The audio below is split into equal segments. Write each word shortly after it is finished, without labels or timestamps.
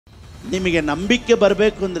ನಿಮಗೆ ನಂಬಿಕೆ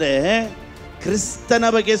ಬರಬೇಕು ಅಂದರೆ ಕ್ರಿಸ್ತನ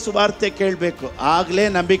ಬಗ್ಗೆ ಸುವಾರ್ತೆ ಕೇಳಬೇಕು, ಆಗಲೇ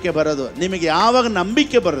ನಂಬಿಕೆ ಬರೋದು. ನಿಮಗೆ ಯಾವಾಗ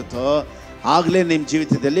ನಂಬಿಕೆ ಬರುತ್ತೋ ಆಗಲೇ ನಿಮ್ಮ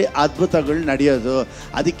ಜೀವಿತದಲ್ಲಿ ಅದ್ಭುತಗಳು ನಡೆಯೋದು.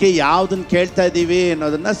 ಅದಕ್ಕೆ ಯಾವುದನ್ನು ಕೇಳ್ತಾ ಇದ್ದೀವಿ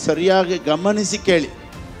ಅನ್ನೋದನ್ನು ಸರಿಯಾಗಿ ಗಮನಿಸಿ ಕೇಳಿ.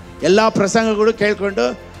 ಎಲ್ಲ ಪ್ರಸಂಗಗಳು ಕೇಳಿಕೊಂಡು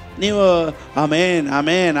ನೀವು ಆಮೇನ್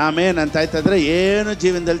ಆಮೇನ್ ಆಮೇನ್ ಅಂತ ಇದ್ರೆ ಏನು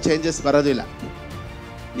ಜೀವನದಲ್ಲಿ ಚೇಂಜಸ್ ಬರೋದಿಲ್ಲ.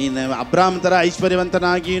 ನೀನು ಅಬ್ರಾಮ್ ಥರ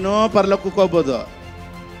ಐಶ್ವರ್ಯವಂತನಾಗಿನೂ ಪರಲೋಕಕ್ಕೆ ಹೋಗ್ಬೋದು,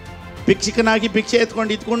 ಭಿಕ್ಷಕನಾಗಿ ಭಿಕ್ಷೆ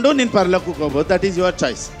ಇದ್ಕೊಂಡು ನೀನು ಪರಲೋಕಕ್ಕೆ ಹೋಗ್ಬೋದು. That is your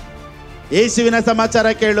choice. ಯೇಸುವಿನ ಸಮಾಚಾರ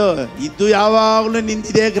ಕೇಳು, ಇದು ಯಾವಾಗಲೂ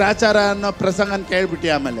ನಿಂದಿದೆ ಗ್ರಾಚಾರ ಅನ್ನೋ ಪ್ರಸಂಗನ ಕೇಳ್ಬಿಟ್ಟು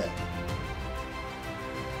ಆಮೇಲೆ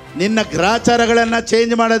ನಿನ್ನ ಗ್ರಾಚಾರಗಳನ್ನು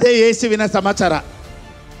ಚೇಂಜ್ ಮಾಡೋದೇ ಯೇಸುವಿನ ಸಮಾಚಾರ.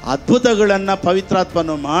 ಅದ್ಭುತಗಳನ್ನು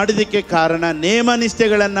ಪವಿತ್ರಾತ್ಮನು ಮಾಡಿದ್ದಕ್ಕೆ ಕಾರಣ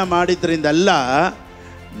ನೇಮನಿಷ್ಠೆಗಳನ್ನು ಮಾಡಿದ್ರಿಂದಲ್ಲ,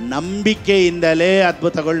 ನಂಬಿಕೆಯಿಂದಲೇ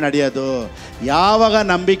ಅದ್ಭುತಗಳು ನಡೆಯೋದು. ಯಾವಾಗ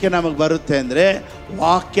ನಂಬಿಕೆ ನಮಗೆ ಬರುತ್ತೆ ಅಂದರೆ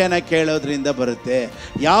ವಾಕ್ಯನ ಕೇಳೋದ್ರಿಂದ ಬರುತ್ತೆ.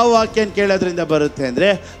 ಯಾವ ವಾಕ್ಯನ ಕೇಳೋದ್ರಿಂದ ಬರುತ್ತೆ ಅಂದರೆ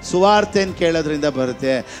ಸುವಾರ್ತೆನ ಕೇಳೋದ್ರಿಂದ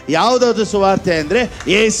ಬರುತ್ತೆ. ಯಾವುದಾದ್ರು ಸುವಾರ್ತೆ ಅಂದರೆ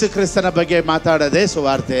ಯೇಸು ಕ್ರಿಸ್ತನ ಬಗ್ಗೆ ಮಾತಾಡೋದೇ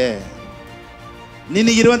ಸುವಾರ್ತೆ.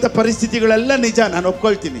 ನಿನಗಿರುವಂಥ ಪರಿಸ್ಥಿತಿಗಳೆಲ್ಲ ನಿಜ, ನಾನು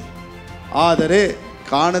ಒಪ್ಕೊಳ್ತೀನಿ. ಆದರೆ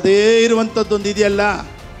ಕಾಣದೇ ಇರುವಂಥದ್ದೊಂದು ಇದೆಯಲ್ಲ,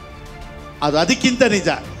 ಅದು ಅದಕ್ಕಿಂತ ನಿಜ.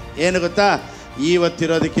 ಏನು ಗೊತ್ತಾ,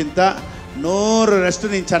 ಇವತ್ತಿರೋದಕ್ಕಿಂತ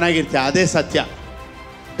 100% ನೀನು ಚೆನ್ನಾಗಿರ್ತೀಯ, ಅದೇ ಸತ್ಯ.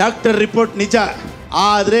 ಡಾಕ್ಟರ್ ರಿಪೋರ್ಟ್ ನಿಜ,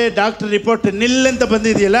 ಆದರೆ ಡಾಕ್ಟರ್ ರಿಪೋರ್ಟ್ ನಿಲ್ಲಂತ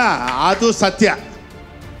ಬಂದಿದೆಯಲ್ಲ ಅದು ಸತ್ಯ.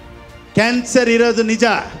 ಕ್ಯಾನ್ಸರ್ ಇರೋದು ನಿಜ,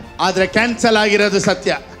 ಆದರೆ ಕ್ಯಾನ್ಸಲ್ ಆಗಿರೋದು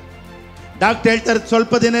ಸತ್ಯ. ಡಾಕ್ಟರ್ ಹೇಳ್ತಾರೆ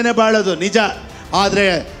ಸ್ವಲ್ಪ ದಿನನೇ ಬಾಳೋದು ನಿಜ, ಆದರೆ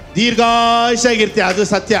ದೀರ್ಘಾಯುಷಾಗಿರ್ತೀಯ, ಅದು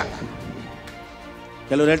ಸತ್ಯ.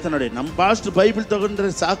 ಕೆಲವ್ರು ಹೇಳ್ತಾರೆ ನೋಡಿ, ನಮ್ಮ ಪಾಸ್ಟರ್ ಬೈಬಲ್ ತಗೊಂಡ್ರೆ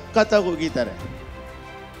ಸಖತ್ತಾಗಿ ಹೋಗಿದ್ದಾರೆ,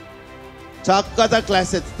 ಸಖತ್ತಾಗಿ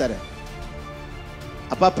ಕ್ಲಾಸ್ ಎತ್ತಾರೆ.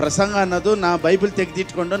 ಅಪ್ಪ, ಪ್ರಸಂಗ ಅನ್ನೋದು ನಾ ಬೈಬಲ್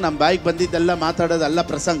ತೆಗೆದಿಟ್ಕೊಂಡು ನಮ್ಮ ಬಾಯಿಗೆ ಬಂದಿದ್ದೆಲ್ಲ ಮಾತಾಡೋದಲ್ಲ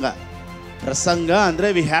ಪ್ರಸಂಗ. ಪ್ರಸಂಗ ಅಂದರೆ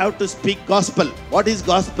we have to speak gospel. What is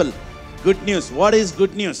gospel? Good news. What is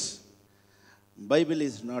good news? Bible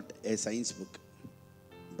is not A science book.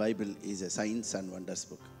 Bible is A science and wonders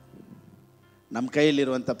book. ನಮ್ಮ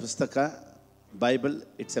ಕೈಯಲ್ಲಿರುವಂಥ ಪುಸ್ತಕ Bible,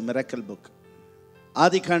 it's A miracle book.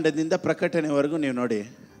 ಆದಿಕಾಂಡದಿಂದ ಪ್ರಕಟಣೆವರೆಗೂ ನೀವು ನೋಡಿ,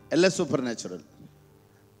 ಎಲ್ಲ super natural.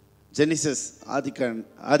 Genesis,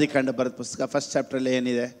 ಆದಿಕಾಂಡ ಬರೆದ ಪುಸ್ತಕ, first ಚಾಪ್ಟ್ರಲ್ಲಿ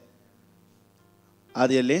ಏನಿದೆ?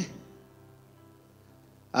 ಆದಿಯಲ್ಲಿ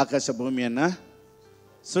ಆಕಾಶ ಭೂಮಿಯನ್ನು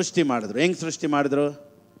ಸೃಷ್ಟಿ ಮಾಡಿದ್ರು. ಹೆಂಗೆ ಸೃಷ್ಟಿ ಮಾಡಿದ್ರು?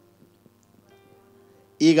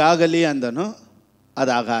 ಈಗಾಗಲಿ ಅಂದನು,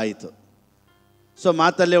 ಅದಾಗ ಆಯಿತು. ಸೊ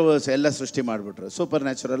ಮಾತಲ್ಲೇ ಎಲ್ಲ ಸೃಷ್ಟಿ ಮಾಡಿಬಿಟ್ರು. ಸೂಪರ್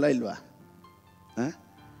ನ್ಯಾಚುರಲ್ಲ ಇಲ್ವಾ?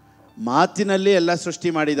 ಮಾತಿನಲ್ಲಿ ಎಲ್ಲ ಸೃಷ್ಟಿ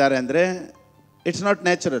ಮಾಡಿದ್ದಾರೆ ಅಂದರೆ it's not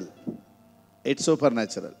natural, it's super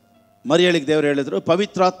natural. ಮರಿಯಳಿಗೆ ದೇವರು ಹೇಳಿದ್ರು,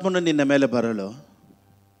 ಪವಿತ್ರಾತ್ಮನು ನಿನ್ನ ಮೇಲೆ ಬರಲು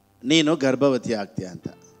ನೀನು ಗರ್ಭವತಿ ಆಗ್ತೀಯ ಅಂತ.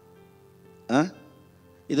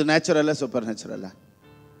 ಇದು ನ್ಯಾಚುರಲ್ಲ, ಸೂಪರ್ ನ್ಯಾಚುರಲ್ಲ?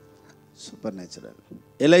 Super natural.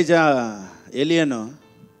 ಎಲಿಯನು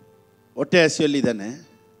ಹೊಟ್ಟೆ ಹಸಿಯಲ್ಲಿದ್ದಾನೆ.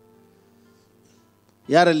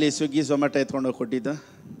 ಯಾರಲ್ಲಿ ಸ್ವಿಗ್ಗಿ ಝೊಮ್ಯಾಟೊ ಎತ್ಕೊಂಡೋಗಿ ಕೊಟ್ಟಿದ್ದು?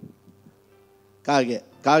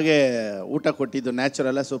 ಕಾಗೆ ಊಟ ಕೊಟ್ಟಿದ್ದು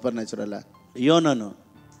ನ್ಯಾಚುರಲ್ಲ, ಸೂಪರ್ ನ್ಯಾಚುರಲ್ಲ? ಯೋನನು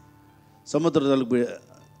ಸಮುದ್ರದಲ್ಲಿ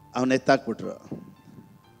ಅವನ್ನ ಎತ್ತಾಕ್ಬಿಟ್ರು.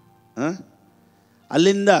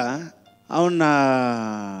 ಅಲ್ಲಿಂದ ಅವನ್ನ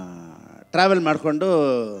ಟ್ರಾವೆಲ್ ಮಾಡಿಕೊಂಡು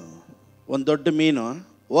ಒಂದು ದೊಡ್ಡ ಮೀನು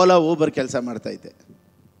ಓಲಾ ಊಬರ್ ಕೆಲಸ ಮಾಡ್ತಾಯಿದ್ದೆ.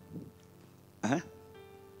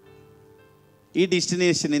 ಈ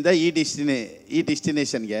ಡೆಸ್ಟಿನೇಷನಿಂದ ಈ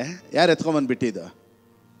ಡೆಸ್ಟಿನೇಷನ್ಗೆ ಯಾರು ಎತ್ಕೊಂಬಂದುಬಿಟ್ಟಿದ್ದು?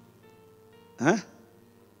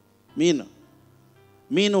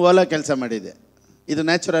 ಮೀನು ಓಲಾ ಕೆಲಸ ಮಾಡಿದೆ. ಇದು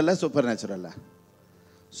ನ್ಯಾಚುರಲ್ಲ, super ನ್ಯಾಚುರಲ್ಲ?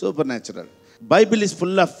 Super natural. Bible is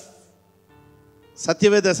full of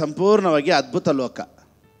ಸತ್ಯವೇದ, ಸಂಪೂರ್ಣವಾಗಿ ಅದ್ಭುತ ಲೋಕ.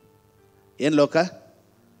 ಏನು ಲೋಕ?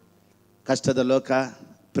 ಕಷ್ಟದ ಲೋಕ,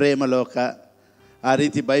 ಪ್ರೇಮ ಲೋಕ. ಆ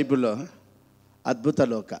ರೀತಿ ಬೈಬಲು ಅದ್ಭುತ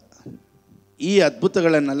ಲೋಕ. ಈ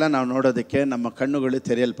ಅದ್ಭುತಗಳನ್ನೆಲ್ಲ ನಾವು ನೋಡೋದಕ್ಕೆ ನಮ್ಮ ಕಣ್ಣುಗಳು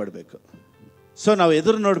ತೆರೆಯಲ್ಪಡಬೇಕು. ಸೊ ನಾವು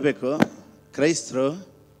ಎದುರು ನೋಡಬೇಕು. ಕ್ರೈಸ್ತರು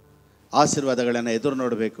ಆಶೀರ್ವಾದಗಳನ್ನು ಎದುರು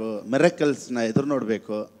ನೋಡಬೇಕು, ಮಿರಾಕಲ್ಸ್ನ ಎದುರು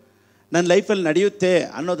ನೋಡಬೇಕು. ನನ್ನ ಲೈಫಲ್ಲಿ ನಡೆಯುತ್ತೆ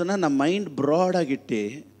ಅನ್ನೋದನ್ನು ನಮ್ಮ ಮೈಂಡ್ ಬ್ರಾಡಾಗಿಟ್ಟು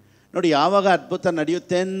ನೋಡಿ, ಯಾವಾಗ ಅದ್ಭುತ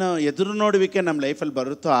ನಡೆಯುತ್ತೆ ಅನ್ನೋ ಎದುರು ನೋಡುವಿಕೆ ನಮ್ಮ ಲೈಫಲ್ಲಿ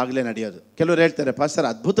ಬರುತ್ತೋ ಆಗಲೇ ನಡೆಯೋದು. ಕೆಲವ್ರು ಹೇಳ್ತಾರೆ, ಪಾಸ್ಟರ್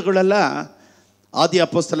ಅದ್ಭುತಗಳೆಲ್ಲ ಆದಿ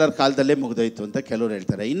ಅಪೊಸ್ತಲರ ಕಾಲದಲ್ಲೇ ಮುಗಿದೋಯ್ತು ಅಂತ ಕೆಲವ್ರು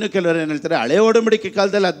ಹೇಳ್ತಾರೆ. ಇನ್ನು ಕೆಲವರು ಏನು ಹೇಳ್ತಾರೆ, ಹಳೆ ಒಡಂಬಡಿಕೆ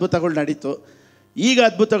ಕಾಲದಲ್ಲಿ ಅದ್ಭುತಗಳು ನಡೀತು, ಈಗ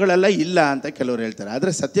ಅದ್ಭುತಗಳೆಲ್ಲ ಇಲ್ಲ ಅಂತ ಕೆಲವ್ರು ಹೇಳ್ತಾರೆ.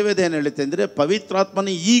 ಆದರೆ ಸತ್ಯವೇದ ಏನು ಹೇಳುತ್ತೆ ಅಂದರೆ,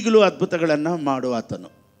 ಪವಿತ್ರಾತ್ಮನು ಈಗಲೂ ಅದ್ಭುತಗಳನ್ನು ಮಾಡುವ ಆತನು.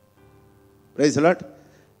 Price the lord.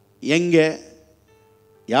 ಹೆಂಗೆ,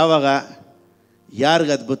 ಯಾವಾಗ,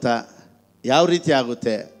 ಯಾರಿಗೆ ಅದ್ಭುತ, ಯಾವ ರೀತಿ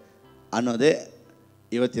ಆಗುತ್ತೆ ಅನ್ನೋದೇ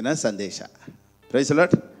ಇವತ್ತಿನ ಸಂದೇಶ. Price the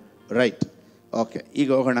lord. Right, okay. ಈಗ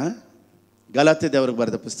ಹೋಗೋಣ ಗಲಾತ್ಯ ದೇವರಿಗೆ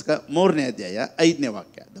ಬರೆದ ಪುಸ್ತಕ 3ನೇ ಅಧ್ಯಾಯ 5ನೇ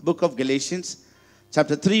ವಾಕ್ಯ. The book of Galatians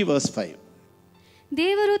chapter 3 verse 5.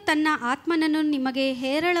 ದೇವರು ತನ್ನ ಆತ್ಮನನ್ನು ನಿಮಗೆ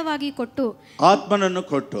ಹೇರಳವಾಗಿ ಕೊಟ್ಟು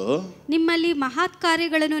ನಿಮ್ಮಲ್ಲಿ ಮಹತ್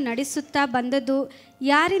ಕಾರ್ಯಗಳನ್ನು ನಡೆಸುತ್ತಾ ಬಂದದ್ದು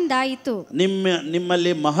ಯಾರಿಂದಾಯಿತು?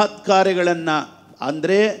 ನಿಮ್ಮಲ್ಲಿ ಮಹತ್ ಕಾರ್ಯಗಳನ್ನು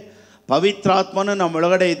ಅಂದರೆ ಪವಿತ್ರಾತ್ಮನು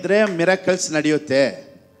ನಮ್ಮೊಳಗಡೆ ಇದ್ದರೆ ಮಿರಾಕಲ್ಸ್ ನಡೆಯುತ್ತೆ.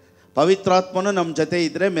 ಪವಿತ್ರಾತ್ಮನು ನಮ್ಮ ಜೊತೆ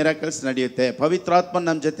ಇದ್ದರೆ ಮಿರಾಕಲ್ಸ್ ನಡೆಯುತ್ತೆ. ಪವಿತ್ರಾತ್ಮ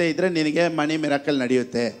ನಮ್ಮ ಜೊತೆ ಇದ್ದರೆ ನಿನಗೆ ಮನಿ ಮಿರಾಕಲ್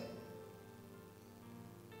ನಡೆಯುತ್ತೆ.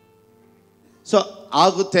 ಸೊ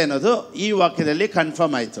ಆಗುತ್ತೆ ಅನ್ನೋದು ಈ ವಾಕ್ಯದಲ್ಲಿ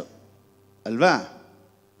ಕನ್ಫರ್ಮ್ ಆಯಿತು ಅಲ್ವಾ?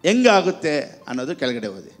 ಹೆಂಗಾಗುತ್ತೆ ಅನ್ನೋದು ಕೆಳಗಡೆ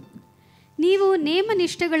ಓದಿ. ನೀವು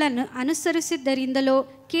ನೇಮನಿಷ್ಠೆಗಳನ್ನು ಅನುಸರಿಸಿದ್ದರಿಂದಲೋ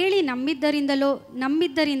ಕೇಳಿ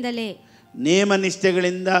ನಂಬಿದ್ದರಿಂದಲೇ.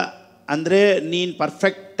 ನೇಮನಿಷ್ಠೆಗಳಿಂದ ಅಂದರೆ ನೀನು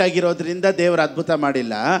ಪರ್ಫೆಕ್ಟ್ ಆಗಿರೋದ್ರಿಂದ ದೇವರು ಅದ್ಭುತ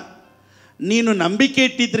ಮಾಡಿಲ್ಲ, ನೀನು ನಂಬಿಕೆ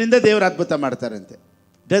ಇಟ್ಟಿದ್ದರಿಂದ ದೇವರು ಅದ್ಭುತ ಮಾಡ್ತಾರಂತೆ.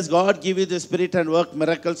 Does god give you the spirit and work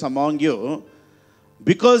miracles among you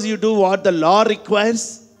because you do what the law requires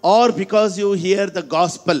are because you here the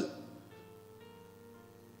gospel?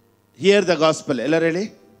 Here the gospel. ಎಲ್ಲರೂ ಹೇಳಿ.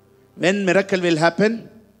 When miracle will happen?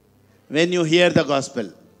 When you hear the gospel.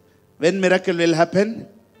 When miracle will happen?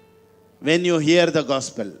 When you hear the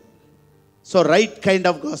gospel. So right kind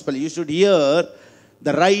of gospel. You should hear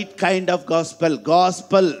the right kind of gospel.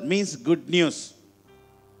 Gospel means good news.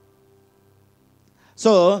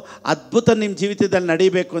 So ಅದ್ಭುತ ನಿಮ್ಮ ಜೀವಿತದಲ್ಲಿ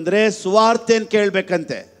ನಡೀಬೇಕು ಅಂದರೆ ಸುವಾರ್ತೆಯನ್ನು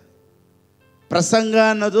ಕೇಳಬೇಕಂತೆ. ಪ್ರಸಂಗ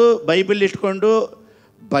ಅನ್ನೋದು Bible ಇಟ್ಕೊಂಡು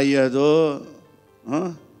ಬೈಯೋದು.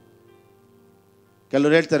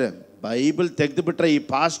 ಕೆಲವ್ರು ಹೇಳ್ತಾರೆ ಬೈಬಲ್ ತೆಗೆದುಬಿಟ್ರೆ ಈ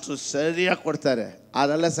ಪಾಸ್ಟ್ರು ಸರಿಯಾಗಿ ಕೊಡ್ತಾರೆ.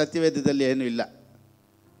 ಅದೆಲ್ಲ ಸತ್ಯವೇದದಲ್ಲಿ ಏನೂ ಇಲ್ಲ.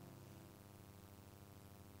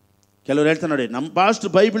 ಕೆಲವ್ರು ಹೇಳ್ತಾರೆ ನೋಡಿ, ನಮ್ಮ ಪಾಸ್ಟ್ರು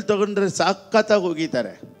ಬೈಬಲ್ ತೊಗೊಂಡ್ರೆ ಸಖತ್ತಾಗಿ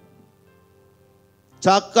ಹೋಗಿದ್ದಾರೆ,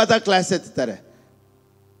 ಸಖತ್ತಾಗಿ ಕ್ಲಾಸ್ ಎತ್ತಾರೆ.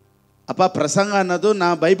 ಅಪ್ಪ ಪ್ರಸಂಗ ಅನ್ನೋದು ನಾ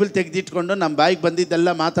ಬೈಬಲ್ ತೆಗೆದಿಟ್ಕೊಂಡು ನಮ್ಮ ಬಾಯಿಗೆ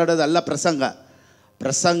ಬಂದಿದ್ದೆಲ್ಲ ಮಾತಾಡೋದಲ್ಲ ಪ್ರಸಂಗ.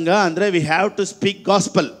 ಪ್ರಸಂಗ ಅಂದರೆ we have to speak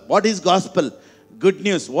gospel. What is gospel? Good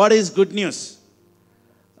news. What is good news?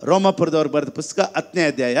 ರೋಮಾಪುರದವ್ರು ಬರೆದ ಪುಸ್ತಕ 10ನೇ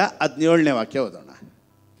ಅಧ್ಯಾಯ 17ನೇ ವಾಕ್ಯ ಓದೋಣ.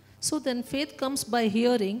 So then faith comes by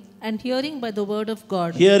hearing, and hearing by the word of God.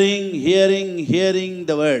 Hearing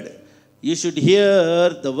the word. You should hear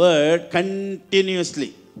the word continuously.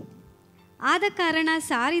 ಆದ ಕಾರಣ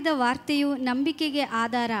ಸಾರಿದ ವಾರ್ತೆಯು ನಂಬಿಕೆಗೆ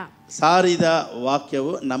ಆಧಾರ. ಸಾರಿದ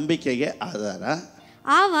ವಾಕ್ಯವು ನಂಬಿಕೆಗೆ ಆಧಾರ.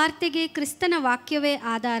 ಆ ವಾರ್ತೆಗೆ ಕ್ರಿಸ್ತನ ವಾಕ್ಯವೇ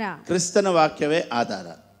ಆಧಾರ. ಕ್ರಿಸ್ತನ ವಾಕ್ಯವೇ ಆಧಾರ.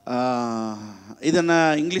 ಇದನ್ನು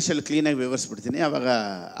ಇಂಗ್ಲೀಷಲ್ಲಿ ಕ್ಲೀನಾಗಿ ವಿವರಿಸ್ಬಿಡ್ತೀನಿ, ಆವಾಗ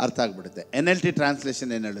ಅರ್ಥ ಆಗಿಬಿಡುತ್ತೆ. NLT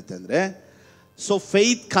ಟ್ರಾನ್ಸ್ಲೇಷನ್ ಏನು ಹೇಳುತ್ತೆ ಅಂದರೆ, so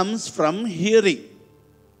faith comes from hearing.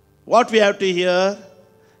 What we have to here?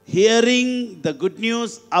 Hearing the good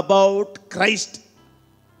news about Christ,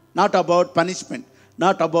 not about punishment,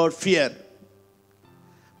 not about fear.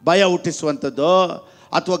 ಭಯ ಹುಟ್ಟಿಸುವಂಥದ್ದು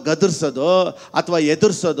ಅಥವಾ ಗದರ್ಸೋದು ಅಥವಾ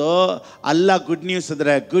ಎದುರಿಸೋದು ಅಲ್ಲ ಗುಡ್ ನ್ಯೂಸ್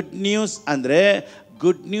ಅಂದರೆ. ಗುಡ್ ನ್ಯೂಸ್ ಅಂದರೆ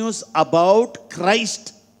good news about Christ.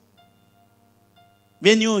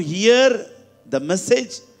 When you hear the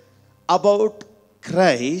message about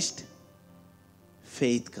Christ,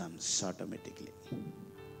 faith comes automatically.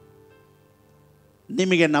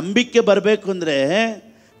 ನಿಮಗೆ ನಂಬಿಕೆ ಬರಬೇಕು ಅಂದರೆ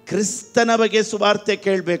ಕ್ರಿಸ್ತನ ಬಗ್ಗೆ ಸುವಾರ್ತೆ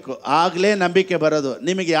ಕೇಳಬೇಕು, ಆಗಲೇ ನಂಬಿಕೆ ಬರೋದು.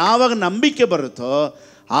 ನಿಮಗೆ ಯಾವಾಗ ನಂಬಿಕೆ ಬರುತ್ತೋ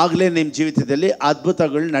ಆಗಲೇ ನಿಮ್ಮ ಜೀವಿತದಲ್ಲಿ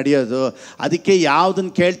ಅದ್ಭುತಗಳು ನಡೆಯೋದು. ಅದಕ್ಕೆ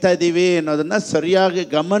ಯಾವುದನ್ನು ಕೇಳ್ತಾ ಇದ್ದೀವಿ ಅನ್ನೋದನ್ನು ಸರಿಯಾಗಿ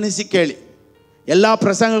ಗಮನಿಸಿ ಕೇಳಿ. ಎಲ್ಲ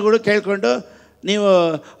ಪ್ರಸಂಗಗಳು ಕೇಳಿಕೊಂಡು ನೀವು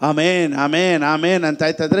ಆಮೇನ್ ಆಮೇನ್ ಆಮೇನ್ ಅಂತ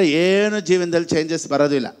ಆಯ್ತಾದರೆ ಏನು ಜೀವನದಲ್ಲಿ ಚೇಂಜಸ್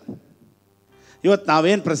ಬರೋದಿಲ್ಲ. ಇವತ್ತು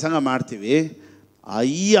ನಾವೇನು ಪ್ರಸಂಗ ಮಾಡ್ತೀವಿ,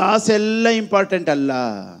 ಈ ಆಸೆ ಎಲ್ಲ ಇಂಪಾರ್ಟೆಂಟ್ ಅಲ್ಲ,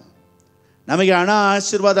 ನಮಗೆ ಹಣ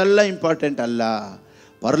ಆಶೀರ್ವಾದ ಎಲ್ಲ ಇಂಪಾರ್ಟೆಂಟ್ ಅಲ್ಲ,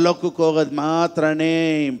 ಪರಲೋಕಕ್ಕೆ ಹೋಗೋದು ಮಾತ್ರನೇ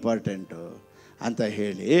ಇಂಪಾರ್ಟೆಂಟು ಅಂತ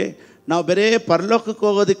ಹೇಳಿ ನಾವು ಬರೀ ಪರಲೋಕಕ್ಕೆ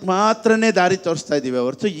ಹೋಗೋದಕ್ಕೆ ಮಾತ್ರನೇ ದಾರಿ ತೋರಿಸ್ತಾ ಇದ್ದೀವಿ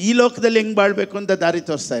ಹೊರತು ಈ ಲೋಕದಲ್ಲಿ ಹೆಂಗೆ ಬಾಳಬೇಕು ಅಂತ ದಾರಿ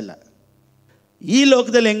ತೋರಿಸ್ತಾ ಇಲ್ಲ. ಈ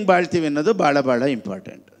ಲೋಕದಲ್ಲಿ ಹೆಂಗೆ ಬಾಳ್ತೀವಿ ಅನ್ನೋದು ಭಾಳ ಭಾಳ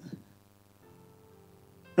ಇಂಪಾರ್ಟೆಂಟ್.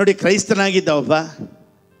 ನೋಡಿ, ಕ್ರೈಸ್ತನಾಗಿದ್ದ ಒಬ್ಬ,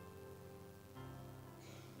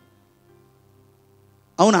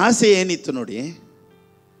 ಅವನ ಆಸೆ ಏನಿತ್ತು ನೋಡಿ.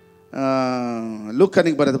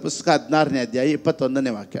 ಲೂಕನಿಗೆ ಬರೆದ ಪುಸ್ತಕ 16ನೇ ಅಧ್ಯಾಯ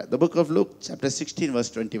 21ನೇ ವಾಕ್ಯ. The book of luke chapter 16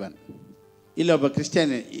 verse 21.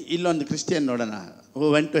 ಇಲ್ಲೊಂದು ಕ್ರಿಶ್ಚಿಯನ್ ನೋಡೋಣ. ಹೂ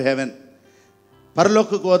ವೆಂಟ್ ಟು ಹೆವೆನ್.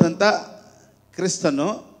 ಪರಲೋಕಕ್ಕೆ ಹೋದಂಥ ಕ್ರಿಸ್ತನು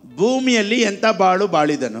ಭೂಮಿಯಲ್ಲಿ ಎಂಥ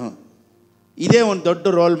ಬಾಳಿದನು. ಇದೇ ಒಂದು ದೊಡ್ಡ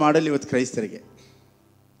ರೋಲ್ ಮಾಡಲ್ ಇವತ್ತು ಕ್ರೈಸ್ತರಿಗೆ.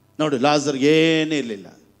 ನೋಡು, ಲಾಜರ್ಗೆ ಏನೂ ಇರಲಿಲ್ಲ,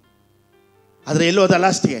 ಆದರೆ ಎಲ್ಲಿ ಹೋದ?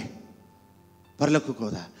 ಲಾಸ್ಟಿಗೆ ಪರಲೋಕಕ್ಕೆ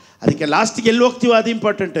ಹೋದ. ಅದಕ್ಕೆ ಲಾಸ್ಟಿಗೆ ಎಲ್ಲಿ ಹೋಗ್ತೀವೋ ಅದು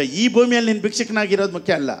ಇಂಪಾರ್ಟೆಂಟ್. ಈ ಭೂಮಿಯಲ್ಲಿ ನೀನು ಭಿಕ್ಷಕನಾಗಿರೋದು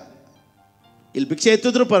ಮುಖ್ಯ ಅಲ್ಲ. ಇಲ್ಲಿ ಭಿಕ್ಷೆ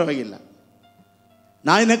ಎತ್ತಿದ್ರೂ ಪರವಾಗಿಲ್ಲ,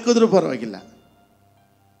 ನಾಯಿ ನಕ್ಕಿದ್ರೂ ಪರವಾಗಿಲ್ಲ.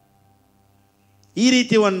 ಈ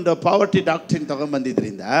ರೀತಿ ಒಂದು ಪಾವರ್ಟಿ ಡಾಕ್ಟ್ರಿನ್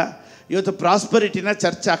ತೊಗೊಂಡ್ಬಂದಿದ್ದರಿಂದ ಇವತ್ತು ಪ್ರಾಸ್ಪರಿಟಿನ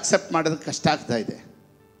ಚರ್ಚ್ ಅಕ್ಸೆಪ್ಟ್ ಮಾಡೋದಕ್ಕೆ ಕಷ್ಟ ಆಗ್ತಾ ಇದೆ.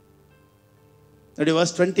 ನೋಡಿ,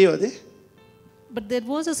 ವರ್ಸ್ 20 ಓದಿ. But there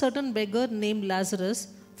was a certain beggar named Lazarus,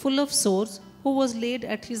 full of sores, who was laid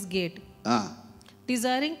at his gate.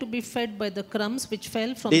 desiring to be fed by the crumbs which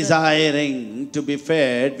fell from desiring to be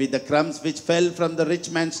fed with the crumbs which fell from the rich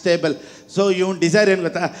man's table. So ಇವನು desire ಏನು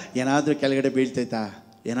ಗೊತ್ತಾ, ಏನಾದರೂ ಕೆಳಗಡೆ ಬೀಳ್ತೈತಾ,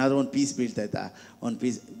 ಏನಾದರೂ ಒಂದು piece ಬೀಳ್ತೈತಾ, ಒಂದು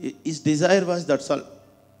piece. Is desire was that's all.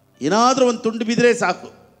 ಏನಾದರೂ ಒಂದು ತುಂಡು ಬಿದ್ದರೆ ಸಾಕು.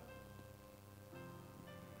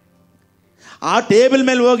 ಆ ಟೇಬಲ್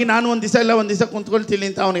ಮೇಲೆ ಹೋಗಿ ನಾನು ಒಂದು ದಿವಸ ಕುಂತ್ಕೊಳ್ತೀನಿ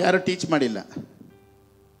ಅಂತ ಅವನಿಗೆ ಯಾರೂ ಟೀಚ್ ಮಾಡಿಲ್ಲ.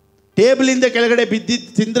 ಟೇಬಲಿಂದ ಕೆಳಗಡೆ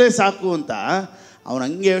ಬಿದ್ದಿದ್ದು ತಿಂದರೆ ಸಾಕು ಅಂತ ಅವನು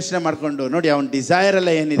ಹಂಗೆ ಯೋಚನೆ ಮಾಡಿಕೊಂಡು ನೋಡಿ, ಅವನ ಡಿಸೈರ್ ಎಲ್ಲ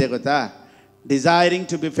ಏನಿದೆ ಗೊತ್ತಾ, ಡಿಸೈರಿಂಗ್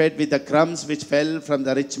to B Fed with the crumbs which fell from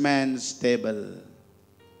the rich mans table.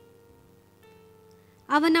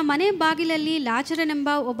 ಅವನ ಮನೆ ಬಾಗಿಲಲ್ಲಿ ಲಾಜರನೆಂಬ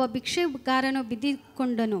ಒಬ್ಬ ಭಿಕ್ಷೆಗಾರನು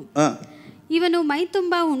ಬಿದ್ದಿಕೊಂಡನು. ಇವನು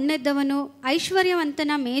ಮೈತುಂಬ ಉಣ್ಣೆದ್ದವನು,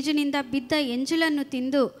 ಐಶ್ವರ್ಯವಂತನ ಮೇಜಿನಿಂದ ಬಿದ್ದ ಎಂಜಲನ್ನು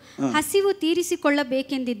ತಿಂದು ಹಸಿವು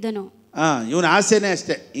ತೀರಿಸಿಕೊಳ್ಳಬೇಕೆಂದಿದ್ದನು. ಇವನ ಆಸೆನೇ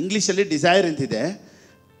ಅಷ್ಟೇ. ಇಂಗ್ಲೀಷಲ್ಲಿ ಡಿಸೈರ್ ಅಂತಿದೆ,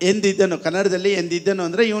 ಎಂದಿದ್ದನು. ಕನ್ನಡದಲ್ಲಿ ಎಂದಿದ್ದನು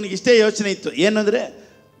ಅಂದರೆ ಇವನಿಗೆ ಇಷ್ಟೇ ಯೋಚನೆ ಇತ್ತು. ಏನಂದರೆ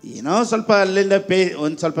ಏನೋ ಸ್ವಲ್ಪ ಅಲ್ಲಿಂದ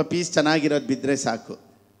ಒಂದು ಸ್ವಲ್ಪ ಪೀಸ್ ಚೆನ್ನಾಗಿರೋದು ಬಿದ್ದರೆ ಸಾಕು.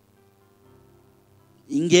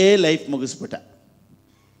 ಹಿಂಗೇ ಲೈಫ್ ಮುಗಿಸ್ಬಿಟ್ಟ.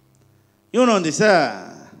 ಇವನು ಒಂದು ದಿವಸ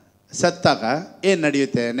ಸತ್ತಾಗ ಏನು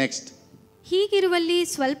ನಡೆಯುತ್ತೆ ನೆಕ್ಸ್ಟ್? ಹೀಗಿರುವಲ್ಲಿ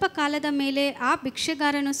ಸ್ವಲ್ಪ ಕಾಲದ ಮೇಲೆ ಆ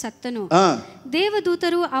ಭಿಕ್ಷೆಗಾರನು ಸತ್ತನು.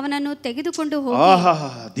 ದೇವದೂತರು ಅವನನ್ನು ತೆಗೆದುಕೊಂಡು ಹೋಗಿ,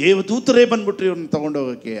 ದೇವದೂತರೇ ಬಂದ್ಬಿಟ್ರು ಇವ್ರನ್ನ ತಗೊಂಡು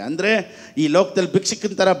ಹೋಗೋಕ್ಕೆ. ಅಂದರೆ ಈ ಲೋಕದಲ್ಲಿ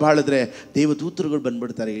ಭಿಕ್ಷಕನ ಥರ ಬಾಳಿದ್ರೆ ದೇವದೂತರುಗಳು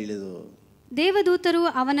ಬಂದ್ಬಿಡ್ತಾರೆ ಇಳಿದು. ದೇವದೂತರು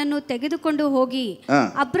ಅವನನ್ನು ತೆಗೆದುಕೊಂಡು ಹೋಗಿ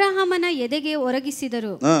ಅಬ್ರಹಾಮನ ಎದೆಗೆ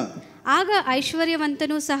ಒರಗಿಸಿದರು. ಆಗ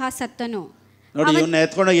ಐಶ್ವರ್ಯವಂತನು ಸಹ ಸತ್ತನು. ನೋಡಿ, ಇವನ್ನ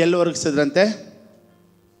ಎತ್ಕೊಂಡೋಗಿ ಎಲ್ಲಿ ಒರಗಿಸಿದ್ರಂತೆ?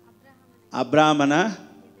 ಅಬ್ರಹಾಮನ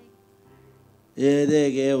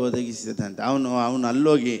ಎದೆಗೆ ಒದಗಿಸಿದಂತೆ. ಅವನು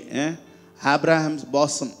ಅಲ್ಲೋಗಿ ಅಬ್ರಹಾಮ್ಸ್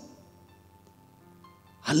ಬಾಸಮ್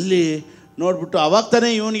ಅಲ್ಲಿ ನೋಡ್ಬಿಟ್ಟು ಅವಾಗ ತಾನೇ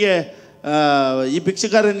ಇವನಿಗೆ ಈ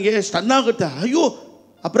ಭಿಕ್ಷುಕಾರನಿಗೆ ಸ್ಟನ್ ಆಗುತ್ತೆ. ಅಯ್ಯೋ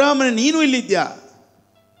ಅಬ್ರಹಾಮನ ನೀನು ಇಲ್ಲಿದ್ಯಾ?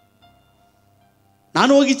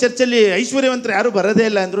 ನಾನು ಹೋಗಿ ಚರ್ಚಲ್ಲಿ ಐಶ್ವರ್ಯವಂತರು ಯಾರೂ ಬರೋದೇ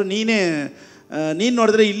ಇಲ್ಲ ಅಂದರು, ನೀನು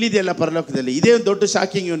ನೋಡಿದ್ರೆ ಇಲ್ಲಿದೆಯಲ್ಲ ಪರಲೋಕದಲ್ಲಿ. ಇದೇ ಒಂದು ದೊಡ್ಡ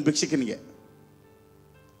ಶಾಕಿಂಗ್ ಇವನು ಭಿಕ್ಷುಕನಿಗೆ.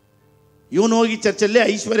 ಇವನು ಹೋಗಿ ಚರ್ಚಲ್ಲಿ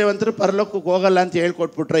ಐಶ್ವರ್ಯವಂತರು ಪರಲೋಕಕ್ಕೆ ಹೋಗಲ್ಲ ಅಂತ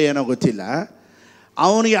ಹೇಳ್ಕೊಟ್ಬಿಟ್ರೆ ಏನೋ ಗೊತ್ತಿಲ್ಲ.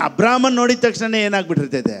 ಅವನಿಗೆ ಅಬ್ರಾಹ್ಮನ್ ನೋಡಿದ ತಕ್ಷಣ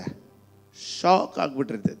ಏನಾಗ್ಬಿಟ್ಟಿರ್ತೈತೆ? ಶಾಕ್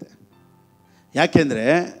ಆಗಿಬಿಟ್ಟಿರ್ತೈತೆ. ಯಾಕೆಂದರೆ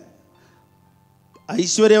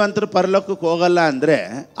ಐಶ್ವರ್ಯವಂತರು ಪರಲೋಕಕ್ಕೆ ಹೋಗಲ್ಲ ಅಂದರೆ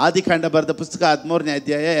ಆದಿಕಾಂಡ ಬರೆದ ಪುಸ್ತಕ 13ನೇ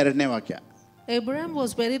ಅಧ್ಯಾಯ 2ನೇ ವಾಕ್ಯ. Abraham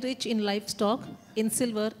was very rich in livestock, in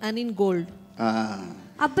silver and in gold.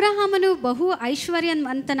 ಅಬ್ರಹಾಮನು ಬಹು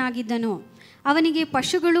ಐಶ್ವರ್ಯವಂತನಾಗಿದ್ದನು. ಅವನಿಗೆ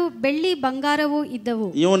ಪಶುಗಳು, ಬೆಳ್ಳಿ, ಬಂಗಾರವೂ ಇದ್ದವು.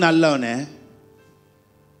 ಇವನಲ್ಲವನೇ,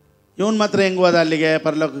 ಇವನು ಮಾತ್ರ ಹೆಂಗೆ ಹೋದ ಅಲ್ಲಿಗೆ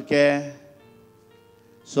ಪರಲೋಕಕ್ಕೆ?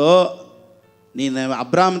 ಸೊ ನೀನು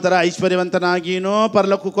ಅಬ್ರಾಹ್ಮ ಥರ ಐಶ್ವರ್ಯವಂತನಾಗಿನೂ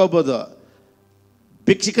ಪರಲೋಕಕ್ಕೆ ಹೋಗ್ಬೋದು,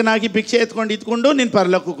 ಭಿಕ್ಷಕನಾಗಿ ಭಿಕ್ಷೆ ಇದ್ಕೊಂಡು ನೀನು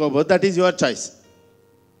ಪರಲೋಕಕ್ಕೆ ಹೋಗ್ಬೋದು. That is your choice.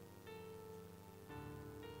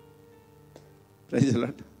 Price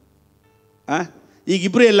lord.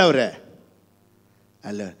 ಈಗಿಬ್ಬರು ಎಲ್ಲವ್ರೆ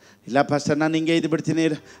ಅಲ್ಲ, ಇಲ್ಲ ಪಾಸ್ಟರ್ ನಾನು ಹಿಂಗೆ ಇದು ಬಿಡ್ತೀನಿ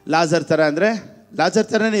ಲಾಜರ್ ಥರ ಅಂದರೆ ಲಾಜರ್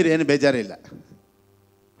ಥರನೇ ಇರು, ಏನು ಬೇಜಾರಿಲ್ಲ.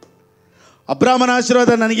 ಅಬ್ರಾಹ್ಮನ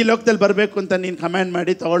ಆಶೀರ್ವಾದ ನನಗೆ ಈ ಲೋಕದಲ್ಲಿ ಬರಬೇಕು ಅಂತ ನೀನು ಕಮ್ಯಾಂಡ್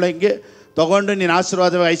ಮಾಡಿ ತೊಗೊಂಡು ನೀನು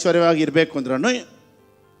ಆಶೀರ್ವಾದ ಐಶ್ವರ್ಯವಾಗಿ ಇರಬೇಕು ಅಂದ್ರೂ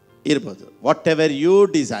ಇರ್ಬೋದು. ವಾಟ್ ಎವರ್ ಯು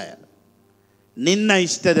ಡಿಸೈರ್, ನಿನ್ನ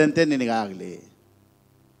ಇಷ್ಟದಂತೆ ನಿನಗಾಗಲಿ.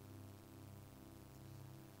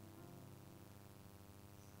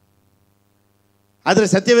 ಆದರೆ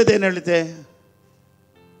ಸತ್ಯವೇದ ಏನು ಹೇಳುತ್ತೆ?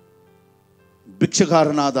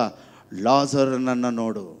 ಭಿಕ್ಷುಕಾರನಾದ ಲಾಜರನನ್ನು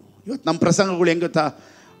ನೋಡು. ಇವತ್ತು ನಮ್ಮ ಪ್ರಸಂಗಗಳು ಹೆಂಗೆ ಗೊತ್ತಾ?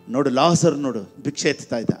 ನೋಡು, ಲಾಜರ್ ನೋಡು ಭಿಕ್ಷೆ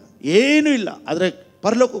ಎತ್ತಾ ಇದ್ದ, ಏನೂ ಇಲ್ಲ, ಆದರೆ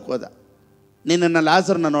ಪರಲೋಕಕ್ಕೆ ಹೋದ. ನಿನ್ನನ್ನು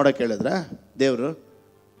ಲಾಜರ್ನ ನೋಡೋಕೆ ಹೇಳಿದ್ರ ದೇವರು?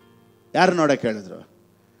 ಯಾರು ನೋಡೋಕೆ ಹೇಳಿದ್ರು?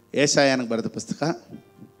 ಯೆಶಾಯನಿಗೆ ಬರೆದ ಪುಸ್ತಕ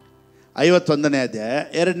 51ನೇ ಅಧ್ಯಾಯ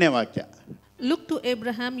 2ನೇ ವಾಕ್ಯ. Look to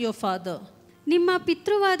Abraham your father. ನಿಮ್ಮ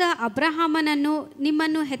ಪಿತೃವಾದ ಅಬ್ರಹಾಮನನ್ನು,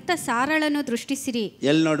 ನಿಮ್ಮನ್ನು ಹೆತ್ತ ಸಾರಳನ್ನು ದೃಷ್ಟಿಸಿರಿ.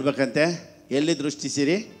 ಎಲ್ಲಿ ನೋಡ್ಬೇಕಂತೆ? ಎಲ್ಲಿ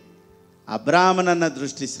ದೃಷ್ಟಿಸಿರಿ? ಅಬ್ರಾಹ್ಮನನ್ನು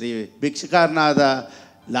ದೃಷ್ಟಿಸ್ರಿ. ಭಿಕ್ಷುಕಾರನಾದ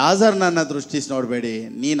ಲಾಜರ್ನನ್ನು ದೃಷ್ಟಿಸಿ ನೋಡಬೇಡಿ.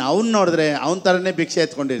 ನೀನು ಅವನು ನೋಡಿದ್ರೆ ಅವನ ಥರನೇ ಭಿಕ್ಷೆ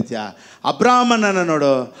ಎತ್ಕೊಂಡಿರ್ತೀಯ. ಅಬ್ರಾಹ್ಮನನ್ನು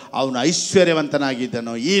ನೋಡು, ಅವನು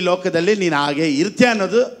ಐಶ್ವರ್ಯವಂತನಾಗಿದ್ದನು. ಈ ಲೋಕದಲ್ಲಿ ನೀನು ಹಾಗೆ ಇರ್ತೀಯ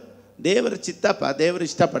ಅನ್ನೋದು ದೇವರ ಚಿತ್ತಪ್ಪ. ದೇವರು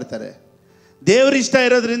ಇಷ್ಟಪಡ್ತಾರೆ. ದೇವ್ರ ಇಷ್ಟ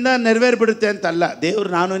ಇರೋದ್ರಿಂದ ನೆರವೇರಿಬಿಡುತ್ತೆ ಅಂತಲ್ಲ. ದೇವ್ರು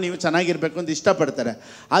ನಾನು ನೀವು ಚೆನ್ನಾಗಿರ್ಬೇಕು ಅಂತ ಇಷ್ಟಪಡ್ತಾರೆ.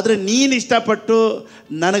 ಆದರೆ ನೀನು ಇಷ್ಟಪಟ್ಟು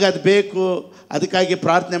ನನಗದು ಬೇಕು, ಅದಕ್ಕಾಗಿ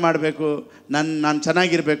ಪ್ರಾರ್ಥನೆ ಮಾಡಬೇಕು, ನಾನು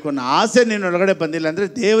ಚೆನ್ನಾಗಿರಬೇಕು ಅನ್ನೋ ಆಸೆ ನಿನ್ನೊಳಗಡೆ ಬಂದಿಲ್ಲ ಅಂದರೆ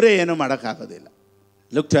ದೇವರೇ ಏನೂ ಮಾಡೋಕ್ಕಾಗೋದಿಲ್ಲ.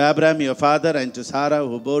 Look to Abraham your father and to Sarah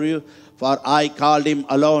who bore you, for I called him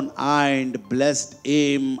alone and blessed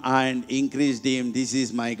him and increased him. This is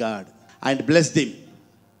my God. And blessed him.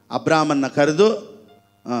 ಅಬ್ರಾಹ್ಮನ್ನ ಕರೆದು,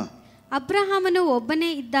 ಅಬ್ರಹಾಮನು ಒಬ್ಬನೇ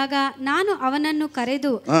ಇದ್ದಾಗ ನಾನು ಅವನನ್ನು ಕರೆದು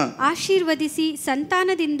ಆಶೀರ್ವದಿಸಿ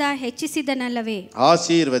ಸಂತಾನದಿಂದ ಹೆಚ್ಚಿಸಿದನಲ್ಲವೇ?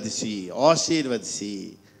 ಆಶೀರ್ವದಿಸಿ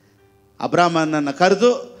ಅಬ್ರಹಾಮನನ್ನು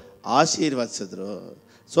ಕರೆದು ಆಶೀರ್ವದಿಸಿದ್ರು.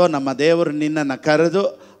 ಸೊ ನಮ್ಮ ದೇವರು ನಿನ್ನನ್ನು ಕರೆದು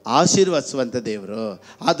ಆಶೀರ್ವದಿಸುವಂಥ ದೇವರು.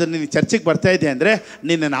 ಅದು ನೀನು ಚರ್ಚಿಗೆ ಬರ್ತಾ ಇದೆಯಾ ಅಂದರೆ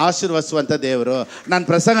ನಿನ್ನನ್ನು ಆಶೀರ್ವದಿಸುವಂಥ ದೇವರು. ನಾನು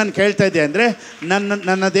ಪ್ರಸಂಗನ ಕೇಳ್ತಾ ಇದ್ದೆ ಅಂದರೆ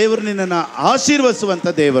ನನ್ನ ದೇವರು ನಿನ್ನನ್ನು ಆಶೀರ್ವದಿಸುವಂಥ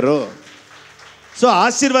ದೇವರು. ಸೊ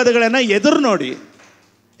ಆಶೀರ್ವಾದಗಳನ್ನು ಎದುರು ನೋಡಿ,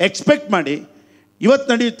 ಎಕ್ಸ್ಪೆಕ್ಟ್ ಮಾಡಿ. ಇವತ್ತು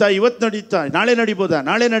ನಡೆಯುತ್ತಾ, ನಾಳೆ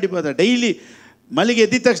ನಡಿಬೋದಾ. ಡೈಲಿ ಮಲ್ಲಿಗೆ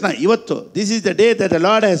ಎದ್ದಿದ ತಕ್ಷಣ ಇವತ್ತು this is the day that the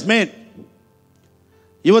lord has made.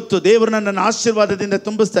 ಇವತ್ತು ದೇವರು ನನ್ನನ್ನು ಆಶೀರ್ವಾದದಿಂದ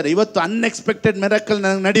ತುಂಬಿಸ್ತಾರೆ. ಇವತ್ತು ಅನ್ಎಕ್ಸ್ಪೆಕ್ಟೆಡ್ ಮಿರಾಕಲ್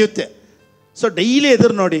ನನಗೆ ನಡೆಯುತ್ತೆ. ಸೊ ಡೈಲಿ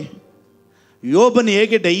ಎದುರು ನೋಡಿ. ಯೋಬನು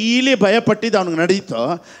ಹೇಗೆ ಡೈಲಿ ಭಯಪಟ್ಟಿದ್ದು ಅವ್ನಿಗೆ ನಡೆಯುತ್ತೋ,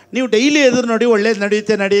 ನೀವು ಡೈಲಿ ಎದುರು ನೋಡಿ, ಒಳ್ಳೇದು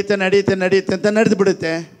ನಡೆಯುತ್ತೆ ಅಂತ ನಡೆದು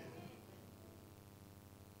ಬಿಡುತ್ತೆ.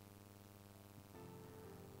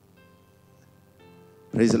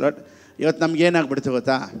 Price lord. ಇವತ್ತು ನಮಗೇನಾಗ್ಬಿಡುತ್ತೆ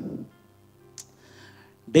ಗೊತ್ತಾ,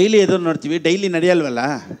 ಡೈಲಿ ಎದುರು ನೋಡ್ತೀವಿ, ಡೈಲಿ ನಡೆಯಲ್ವಲ್ಲ,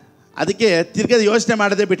 ಅದಕ್ಕೆ ತಿರ್ಗದ ಯೋಚನೆ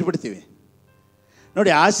ಮಾಡದೆ ಬಿಟ್ಬಿಡ್ತೀವಿ.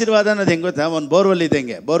 ನೋಡಿ, ಆಶೀರ್ವಾದ ಅನ್ನೋದು ಹೆಂಗೆ ಗೊತ್ತಾ, ಒಂದು ಬೋರ್ವೆಲ್ ಇದೆ,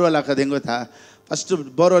 ಹೆಂಗೆ ಬೋರ್ವೆಲ್ ಹಾಕೋದು ಹೆಂಗೆ ಗೊತ್ತಾ, ಫಸ್ಟು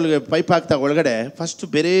ಬೋರ್ವೆಲ್ಗೆ ಪೈಪ್ ಹಾಕ್ತಾ ಒಳಗಡೆ ಫಸ್ಟು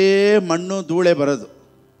ಬೇರೆ ಮಣ್ಣು ಧೂಳೆ ಬರೋದು.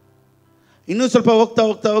 ಇನ್ನೂ ಸ್ವಲ್ಪ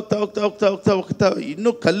ಹೋಗ್ತಾ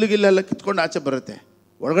ಇನ್ನೂ ಕಲ್ಲುಗಿಲ್ಲೆಲ್ಲ ಕಿತ್ಕೊಂಡು ಆಚೆ ಬರುತ್ತೆ.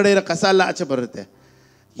 ಒಳಗಡೆ ಇರೋ ಕಸ ಎಲ್ಲ ಆಚೆ ಬರುತ್ತೆ.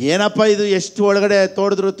 ಏನಪ್ಪ ಇದು, ಎಷ್ಟು ಒಳಗಡೆ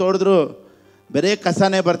ತೋಡಿದ್ರು ಬರೀ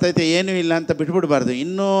ಕಸನೇ ಬರ್ತೈತೆ, ಏನೂ ಇಲ್ಲ ಅಂತ ಬಿಟ್ಬಿಡ್ಬಾರ್ದು.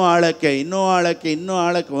 ಇನ್ನೂ ಆಳಕ್ಕೆ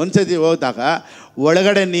ಒಂದು ಸತಿ ಹೋದಾಗ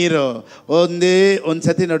ಒಳಗಡೆ ನೀರು ಒಂದು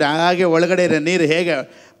ಸತಿ ನೋಡಿ, ಹಾಗೆ ಒಳಗಡೆ ಇರೋ ನೀರು ಹೇಗೆ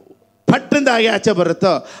ಪಟ್ಟಂದ ಹಾಗೆ ಆಚೆ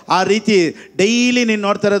ಬರುತ್ತೋ ಆ ರೀತಿ ಡೈಲಿ ನೀನು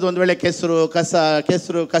ನೋಡ್ತಾ ಇರೋದು ಒಂದು ವೇಳೆ ಕೆಸರು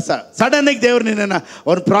ಕಸ. ಸಡನ್ನಾಗಿ ದೇವ್ರು ನಿನ್ನನ್ನು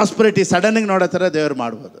ಒಂದು ಪ್ರಾಸ್ಪರಿಟಿ ಸಡನ್ನಾಗಿ ನೋಡೋ ಥರ ದೇವ್ರು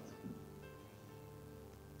ಮಾಡ್ಬೋದು.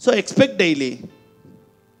 So expect daily.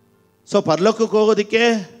 ಸೊ ಪರಲೋಕಕ್ಕೆ ಹೋಗೋದಕ್ಕೆ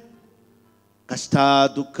ಕಷ್ಟ,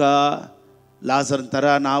 ದುಃಖ, ಲಾಜರ್ ಥರ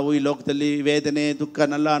ನಾವು ಈ ಲೋಕದಲ್ಲಿ ವೇದನೆ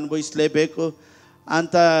ದುಃಖನೆಲ್ಲ ಅನುಭವಿಸಲೇಬೇಕು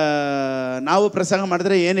ಅಂತ ನಾವು ಪ್ರಸಂಗ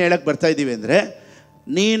ಮಾಡಿದ್ರೆ ಏನು ಹೇಳಕ್ಕೆ ಬರ್ತಾಯಿದ್ದೀವಿ ಅಂದರೆ,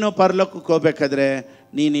 ನೀನು ಪರಲೋಕಕ್ಕೆ ಹೋಗ್ಬೇಕಾದ್ರೆ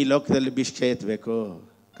ನೀನು ಈ ಲೋಕದಲ್ಲಿ ಭಿಕ್ಷೆ ಎತ್ತಬೇಕು,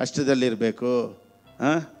 ಕಷ್ಟದಲ್ಲಿರಬೇಕು,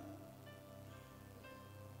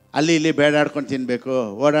 ಅಲ್ಲಿ ಇಲ್ಲಿ ಬೇಡಾಡ್ಕೊಂಡು ತಿನ್ನಬೇಕು,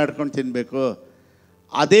 ಓಡಾಡ್ಕೊಂಡು ತಿನ್ನಬೇಕು.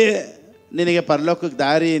 ಅದೇ ನಿನಗೆ ಪರಲೋಕಕ್ಕೆ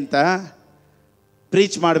ದಾರಿ ಅಂತ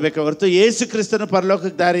ಪ್ರೀಚ್ ಮಾಡಬೇಕು ಹೊರತು ಯೇಸು ಕ್ರಿಸ್ತನ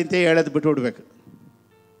ಪರಲೋಕಕ್ಕೆ ದಾರಿ ಅಂತ ಹೇಳೋದು ಬಿಟ್ಬಿಡ್ಬೇಕು.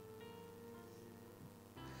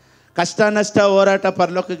 ಕಷ್ಟ ನಷ್ಟ ಹೋರಾಟ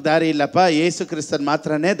ಪರಲೋಕಕ್ಕೆ ದಾರಿ ಇಲ್ಲಪ್ಪ, ಯೇಸು ಕ್ರಿಸ್ತನ್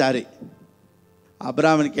ಮಾತ್ರನೇ ದಾರಿ.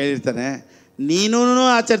 ಅಬ್ರಾಹ್ಮನ್ ಕೇಳಿರ್ತಾನೆ, ನೀನೂ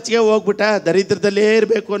ಆ ಚರ್ಚ್ಗೆ ಹೋಗ್ಬಿಟ್ಟ, ದರಿದ್ರದಲ್ಲೇ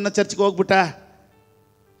ಇರಬೇಕು ಅನ್ನೋ ಚರ್ಚ್ಗೆ ಹೋಗ್ಬಿಟ್ಟ.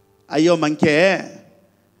 ಅಯ್ಯೋ ಮಂಕೆ,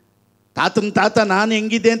 ತಾತ ನಾನು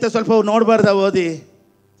ಹೆಂಗಿದ್ದೆ ಅಂತ ಸ್ವಲ್ಪ ನೋಡಬಾರ್ದ ಓದಿ.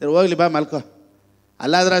 ಸರಿ ಹೋಗ್ಲಿ ಬಾ ಮಲ್ಕೋ,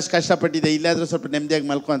 ಅಲ್ಲಾದ್ರೂ ಅಷ್ಟು ಕಷ್ಟಪಟ್ಟಿದ್ದೆ, ಇಲ್ಲಾದರೂ ಸ್ವಲ್ಪ ನೆಮ್ಮದಿಯಾಗಿ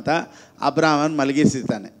ಮಲ್ಕೊ ಅಂತ ಅಬ್ರಾಹ್ಮನ್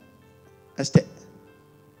ಮಲಗಿಸಿರ್ತಾನೆ ಅಷ್ಟೇ.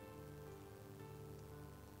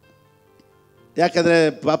 ಯಾಕಂದರೆ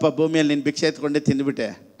ಪಾಪ ಭೂಮಿಯಲ್ಲಿ ನೀನು ಭಿಕ್ಷೆ ಎತ್ಕೊಂಡೇ ತಿಂದುಬಿಟ್ಟೆ,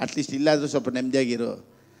 ಅಟ್ಲೀಸ್ಟ್ ಇಲ್ಲಾದರೂ ಸ್ವಲ್ಪ ನೆಮ್ಮದಿಯಾಗಿರು.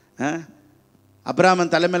 ಅಬ್ರಾಹ್ಮನ್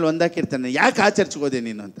ತಲೆ ಮೇಲೆ ಒಂದಾಕಿರ್ತಾನೆ, ಯಾಕೆ ಆ ಚರ್ಚ್ಗೆ ಹೋದೆ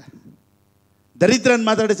ನೀನು ಅಂತ. ದರಿದ್ರನ್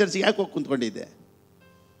ಮಾತಾಡೋ ಚರ್ಚ್ಗೆ ಯಾಕೆ ಹೋಗಿ ಕುಂತ್ಕೊಂಡಿದ್ದೆ.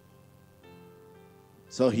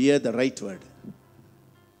 So here the right word.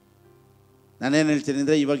 ನಾನೇನು ಹೇಳ್ತೀನಿ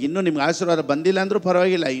ಅಂದರೆ, ಇವಾಗ ಇನ್ನೂ ನಿಮ್ಗೆ ಆಶೀರ್ವಾದ ಬಂದಿಲ್ಲ ಅಂದರೂ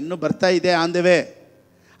ಪರವಾಗಿಲ್ಲ, ಇನ್ನೂ ಬರ್ತಾ ಇದೆ ಆನ್ ದ ವೇ.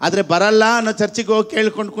 ಆದರೆ ಬರಲ್ಲ ಅನ್ನೋ ಚರ್ಚಿಗೆ ಹೋಗಿ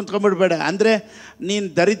ಕೇಳ್ಕೊಂಡು ಕುಂತ್ಕೊಂಡ್ಬಿಡ್ಬೇಡ. ಅಂದರೆ ನೀನು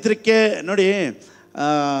ದರಿದ್ರಕ್ಕೆ ನೋಡಿ,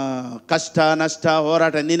 ಕಷ್ಟ ನಷ್ಟ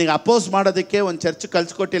ಹೋರಾಟ ನಿನಗೆ ಅಪೋಸ್ ಮಾಡೋದಕ್ಕೆ ಒಂದು ಚರ್ಚ್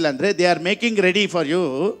ಕಲಿಸ್ಕೊಟ್ಟಿಲ್ಲ ಅಂದರೆ they are making ready for you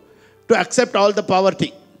to accept all the poverty.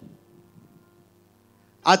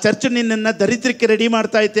 ಆ ಚರ್ಚು ನಿನ್ನನ್ನು ದರಿದ್ರಕ್ಕೆ ರೆಡಿ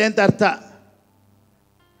ಮಾಡ್ತಾ ಐತೆ ಅಂತ ಅರ್ಥ.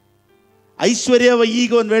 ಐಶ್ವರ್ಯ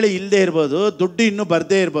ಈಗ ಒಂದು ವೇಳೆ ಇಲ್ಲದೆ ಇರ್ಬೋದು, ದುಡ್ಡು ಇನ್ನೂ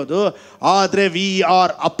ಬರದೇ ಇರ್ಬೋದು, ಆದರೆ ವಿ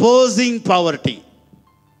ಆರ್ ಅಪೋಸಿಂಗ್ ಪಾವರ್ಟಿ.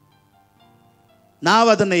 ನಾವು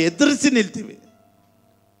ಅದನ್ನು ಎದುರಿಸಿ ನಿಲ್ತೀವಿ,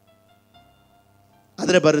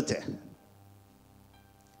 ಆದರೆ ಬರುತ್ತೆ.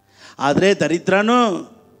 ಆದರೆ ದರಿದ್ರನೂ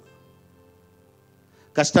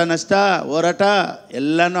ಕಷ್ಟ ನಷ್ಟ ಹೋರಾಟ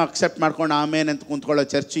ಎಲ್ಲನೂ ಅಕ್ಸೆಪ್ಟ್ ಮಾಡ್ಕೊಂಡು ಆಮೇಲೆ ಅಂತ ಕುಂತ್ಕೊಳ್ಳೋ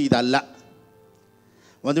ಚರ್ಚು ಇದಲ್ಲ.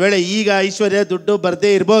 ಒಂದು ವೇಳೆ ಈಗ ಐಶ್ವರ್ಯ ದುಡ್ಡು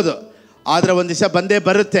ಬರದೇ ಇರ್ಬೋದು, ಆದರೆ ಒಂದು ದಿವಸ ಬಂದೇ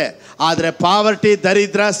ಬರುತ್ತೆ. ಆದರೆ ಪಾವರ್ಟಿ,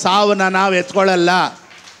 ದರಿದ್ರ, ಸಾವನ್ನ ನಾವು ಎತ್ಕೊಳ್ಳಲ್ಲ,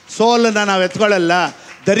 ಸೋಲನ್ನು ನಾವು ಎತ್ಕೊಳ್ಳಲ್ಲ,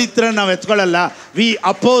 ದರಿದ್ರ ನಾವು ಎತ್ಕೊಳ್ಳಲ್ಲ. V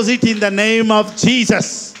oppose it in the name of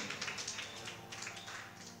Jesus.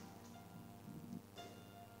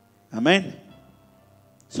 Amen.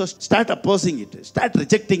 So start opposing it, start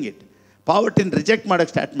rejecting it. ಪಾವರ್ಟಿನ reject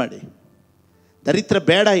ಮಾಡೋಕ್ಕೆ ಸ್ಟಾರ್ಟ್ ಮಾಡಿ. ದರಿದ್ರ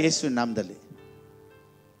ಬೇಡ ಯೇಸುವಿನ ನಾಮದಲ್ಲಿ,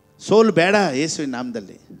 ಸೋಲು ಬೇಡ ಯೇಸುವಿನ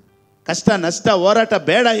ನಾಮದಲ್ಲಿ, ಕಷ್ಟ ನಷ್ಟ ಹೋರಾಟ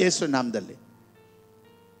ಬೇಡ ಯೇಸುವಿನ ನಾಮದಲ್ಲಿ.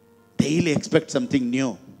 Daily expect something new.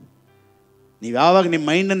 ನೀವು ಯಾವಾಗ ನಿಮ್ಮ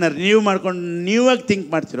ಮೈಂಡನ್ನು ರಿನ್ಯೂ ಮಾಡ್ಕೊಂಡು ನ್ಯೂವಾಗಿ ಥಿಂಕ್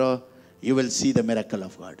ಮಾಡ್ತಿರೋ, you will see the miracle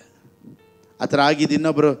of god. ಆ ಥರ ಆಗಿದ್ದು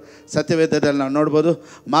ಇನ್ನೊಬ್ಬರು ಸತ್ಯವೇದದಲ್ಲಿ ನಾವು ನೋಡ್ಬೋದು.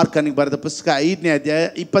 ಮಾರ್ಕನಿಗೆ ಬರೆದ ಪುಸ್ತಕ 5ನೇ ಅಧ್ಯಾಯ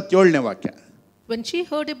 27ನೇ ವಾಕ್ಯ. When she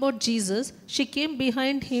heard about Jesus, she came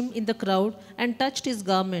behind him in the crowd and touched his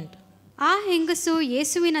garment. ಆ ಹೆಂಗಸು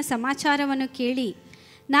ಯೇಸುವಿನ ಸಮಾಚಾರವನ್ನು ಕೇಳಿ,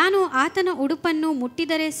 ನಾನು ಆತನ ಉಡುಪನ್ನು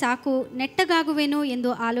ಮುಟ್ಟಿದರೆ ಸಾಕು, ನೆಟ್ಟಗಾಗುವೆನು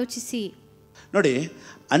ಎಂದು ಆಲೋಚಿಸಿ. ನೋಡಿ,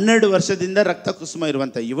 12 ವರ್ಷದಿಂದ ರಕ್ತ ಕುಸುಮ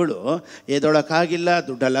ಇರುವಂಥ ಇವಳು ಎದೊಳಕ್ಕಾಗಿಲ್ಲ,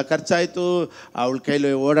 ದುಡ್ಡೆಲ್ಲ ಖರ್ಚಾಯಿತು, ಅವಳ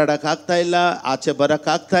ಕೈಲಿ ಓಡಾಡೋಕ್ಕಾಗ್ತಾ ಇಲ್ಲ, ಆಚೆ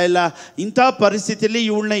ಬರೋಕ್ಕಾಗ್ತಾ ಇಲ್ಲ. ಇಂಥ ಪರಿಸ್ಥಿತಿಯಲ್ಲಿ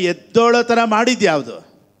ಇವಳನ್ನ ಎದ್ದೋಳೋ ಥರ ಮಾಡಿದ್ದು ಯಾವುದು?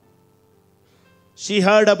 She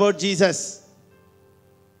heard about Jesus.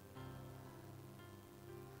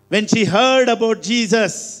 When she heard about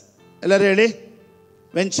Jesus, ಎಲ್ಲರೂ ಹೇಳಿ,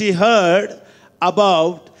 when she heard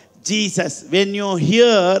about Jesus. When you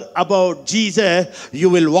hear about Jesus, you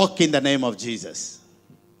will walk in the name of Jesus.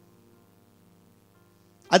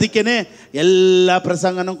 ಅದಕ್ಕೇನೆ ಎಲ್ಲ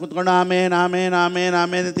ಪ್ರಸಂಗನೂ ಕುತ್ಕೊಂಡು ಆಮೇನ್ ಆಮೇನ್ ಆಮೇನ್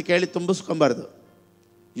ಆಮೇನ್ ಅಂತ ಕೇಳಿ ತುಂಬಿಸ್ಕೊಂಬಾರ್ದು.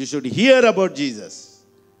 You should hear about Jesus.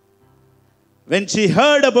 When she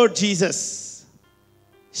heard about Jesus,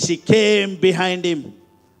 she came behind him.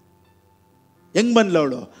 ಹೆಂಗೆ ಬಂದ್ಲು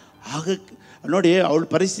ಅವಳು? ಆಗ ನೋಡಿ, ಅವಳ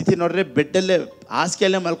ಪರಿಸ್ಥಿತಿ ನೋಡ್ರೆ ಬೆಡ್ಡಲ್ಲೇ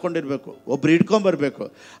ಹಾಸಿಗೆಯಲ್ಲೇ ಮಲ್ಕೊಂಡಿರ್ಬೇಕು, ಒಬ್ರು ಹಿಡ್ಕೊಂಬರ್ಬೇಕು.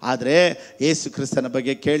 ಆದರೆ ಯೇಸು ಕ್ರಿಸ್ತನ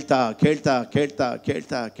ಬಗ್ಗೆ ಕೇಳ್ತಾ ಕೇಳ್ತಾ ಕೇಳ್ತಾ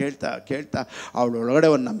ಕೇಳ್ತಾ ಕೇಳ್ತಾ ಕೇಳ್ತಾ ಅವಳ ಒಳಗಡೆ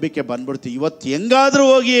ಒಂದು ನಂಬಿಕೆ ಬಂದ್ಬಿಡ್ತು. ಇವತ್ತು ಹೆಂಗಾದರೂ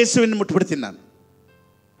ಹೋಗಿ ಯೇಸುವಿನ ಮುಟ್ಬಿಡ್ತೀನಿ ನಾನು.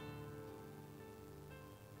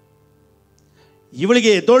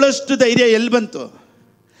 ಇವಳಿಗೆ ಎದೋಳಷ್ಟು ಧೈರ್ಯ ಎಲ್ಲಿ ಬಂತು?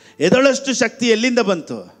 ಎದೋಳಷ್ಟು ಶಕ್ತಿ ಎಲ್ಲಿಂದ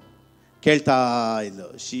ಬಂತು? ಕೇಳ್ತಾ ಇದ್ಲು.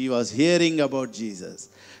 She was hearing about Jesus.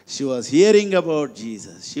 She was hearing about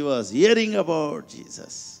Jesus. She was hearing about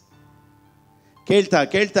Jesus. ಕೇಳ್ತಾ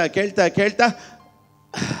ಕೇಳ್ತಾ ಕೇಳ್ತಾ ಕೇಳ್ತಾ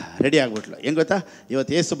ರೆಡಿ ಆಗ್ಬಿಟ್ಲು. ಹೆಂಗೆ ಗೊತ್ತಾ?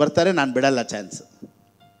 ಇವತ್ತು ಯೇಸು ಬರ್ತಾರೆ, ನಾನು ಬಿಡಲ್ಲ ಚಾನ್ಸ್.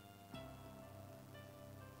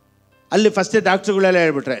 ಅಲ್ಲಿ ಫಸ್ಟೇ ಡಾಕ್ಟ್ರುಗಳೆಲ್ಲ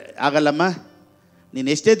ಹೇಳ್ಬಿಟ್ರೆ, ಆಗಲ್ಲಮ್ಮ,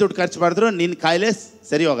 ನೀನು ಎಷ್ಟೇ ದುಡ್ಡು ಖರ್ಚು ಮಾಡಿದ್ರು ನಿನ್ನ ಕಾಯಿಲೆ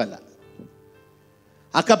ಸರಿ ಹೋಗಲ್ಲ.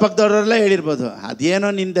 ಅಕ್ಕಪಕ್ಕದವ್ರೆಲ್ಲ ಹೇಳಿರ್ಬೋದು, ಅದೇನೋ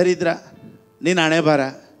ನಿನ್ನ ದರಿದ್ರ, ನೀನು ಹಣೆ ಬಾರ,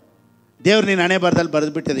 ದೇವ್ರು ನೀನು ಹಣೆ ಬಾರದಲ್ಲಿ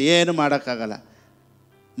ಬರೆದ್ಬಿಟ್ಟಿದೆ, ಏನು ಮಾಡೋಕ್ಕಾಗಲ್ಲ.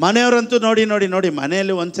 ಮನೆಯವರಂತೂ ನೋಡಿ ನೋಡಿ ನೋಡಿ,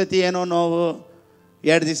 ಮನೆಯಲ್ಲಿ ಒಂದು ಸತಿ ಏನೋ ನೋವು,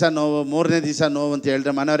 2 ದಿವಸ ನೋವು, 3ನೇ ದಿವಸ ನೋವು ಅಂತ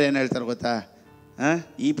ಹೇಳಿದ್ರೆ ಮನೆಯವ್ರು ಏನು ಹೇಳ್ತಾರೆ ಗೊತ್ತಾ?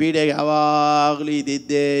 ಈ ಪೀಡೆಗೆ ಯಾವಾಗಲೂ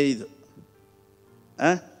ಇದಿದ್ದೇ ಇದು.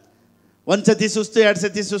 ಒಂದು ಸತಿ ಸುಸ್ತು, 2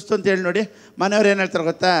 ಸತಿ ಸುಸ್ತು ಅಂತ ಹೇಳಿ ನೋಡಿ, ಮನೆಯವ್ರು ಏನು ಹೇಳ್ತಾರೆ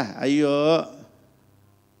ಗೊತ್ತಾ? ಅಯ್ಯೋ,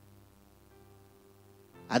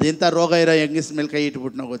 ಅದೆಂಥ ರೋಗ ಇರೋ ಹೆಂಗಸ್ ಮೇಲೆ ಕೈ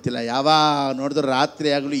ಇಟ್ಬಿಟ್ಟು ಗೊತ್ತಿಲ್ಲ, ಯಾವಾಗ ನೋಡಿದ್ರು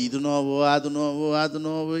ರಾತ್ರಿ ಆಗಲೂ ಇದು ನೋವು, ಅದು ನೋವು, ಅದು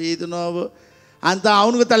ನೋವು, ಇದು ನೋವು ಅಂತ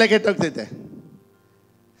ಅವನಿಗೂ ತಲೆ ಕೆಟ್ಟೋಗ್ತೈತೆ.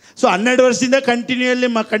 ಸೊ 12 ವರ್ಷದಿಂದ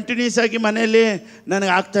ಕಂಟಿನ್ಯೂಸ್ ಆಗಿ ಮನೆಯಲ್ಲಿ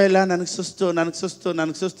ನನಗೆ ಆಗ್ತಾಯಿಲ್ಲ, ನನಗೆ ಸುಸ್ತು, ನನಗೆ ಸುಸ್ತು,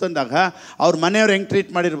 ನನಗೆ ಸುಸ್ತು ಅಂದಾಗ ಅವ್ರ ಮನೆಯವ್ರು ಹೆಂಗೆ ಟ್ರೀಟ್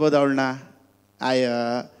ಮಾಡಿರ್ಬೋದು ಅವಳನ್ನ? ಅಯ್ಯೋ,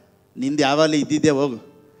 ನಿಂದು ಯಾವಾಗಲೂ ಇದ್ದಿದ್ದೆ, ಹೋಗು.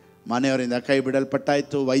 ಮನೆಯವರಿಂದ ಕೈ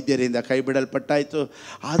ಬಿಡಲ್ಪಟ್ಟಾಯಿತು, ವೈದ್ಯರಿಂದ ಕೈ ಬಿಡಲ್ಪಟ್ಟಾಯಿತು.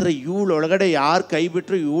 ಆದರೆ ಇವಳೊಳಗಡೆ ಯಾರು ಕೈ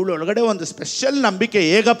ಬಿಟ್ಟರು, ಇವಳೊಳಗಡೆ ಒಂದು ಸ್ಪೆಷಲ್ ನಂಬಿಕೆ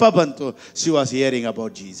ಹೇಗಪ್ಪ ಬಂತು? She was hearing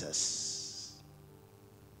about Jesus.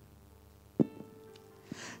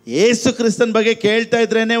 ಯೇಸು ಕ್ರಿಸ್ತನ ಬಗ್ಗೆ ಕೇಳ್ತಾ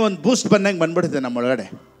ಇದ್ರೇ ಒಂದು ಬೂಸ್ಟ್ ಬಂದಂಗೆ ಬಂದ್ಬಿಡುತ್ತೆ ನಮ್ಮೊಳಗಡೆ.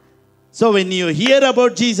 So when you hear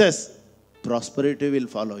about Jesus, prosperity will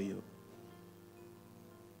follow you.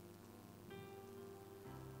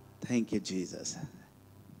 Thank you, Jesus.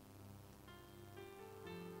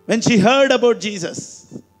 When she heard about Jesus,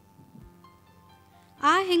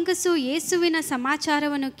 ಆ ಹೆಂಗಸು ಯೇಸುವಿನ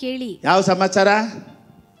ಸಮಾಚಾರವನ್ನು ಕೇಳಿ. ಯಾವ ಸಮಾಚಾರ?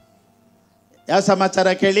 ಯಾವ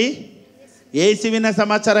ಸಮಾಚಾರ ಕೇಳಿ? ಯೇಸುವಿನ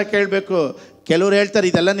ಸಮಾಚಾರ ಕೇಳಬೇಕು. ಕೆಲವ್ರು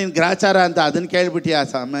ಹೇಳ್ತಾರೆ ಇದೆಲ್ಲ ನಿನ್ನ ಗ್ರಾಚಾರ ಅಂತ, ಅದನ್ನು ಕೇಳ್ಬಿಟ್ಟು ಆ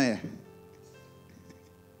ಸಮಯ.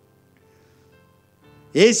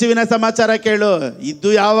 ಯೇಸುವಿನ ಸಮಾಚಾರ ಕೇಳು. ಇದು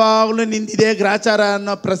ಯಾವಾಗಲೂ ನಿಂದಿದೆ ಗ್ರಾಚಾರ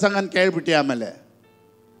ಅನ್ನೋ ಪ್ರಸಂಗನ ಕೇಳ್ಬಿಟ್ಟು ಆಮೇಲೆ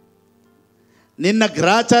ನಿನ್ನ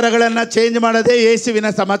ಗ್ರಾಚಾರಗಳನ್ನು ಚೇಂಜ್ ಮಾಡೋದೇ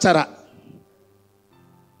ಯೇಸುವಿನ ಸಮಾಚಾರ.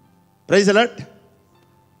 Price the lord.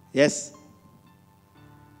 S.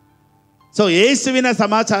 So ಯೇಸುವಿನ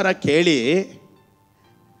ಸಮಾಚಾರ ಕೇಳಿ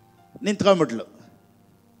ನಿಂತ್ಕೊಂಡ್ಬಿಟ್ಲು,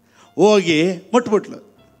 ಹೋಗಿ ಮುಟ್ಬಿಟ್ಲು.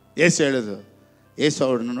 ಯೇಸು ಹೇಳೋದು, ಯೇಸು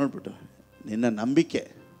ಅವ್ರನ್ನ ನೋಡ್ಬಿಟ್ಟು, ನಿನ್ನ ನಂಬಿಕೆ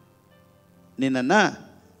ನಿನ್ನನ್ನು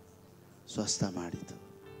ಸ್ವಸ್ಥ ಮಾಡಿತು.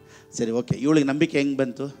 ಸರಿ, ಓಕೆ, ಇವಳಿಗೆ ನಂಬಿಕೆ ಹೆಂಗೆ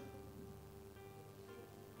ಬಂತು?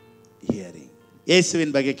 ಹಿಯರಿಂಗ್.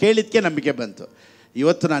 ಯೇಸುವಿನ ಬಗ್ಗೆ ಕೇಳಿದ್ದಕ್ಕೆ ನಂಬಿಕೆ ಬಂತು.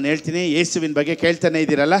 ಇವತ್ತು ನಾನು ಹೇಳ್ತೀನಿ, ಯೇಸುವಿನ ಬಗ್ಗೆ ಕೇಳ್ತಾನೆ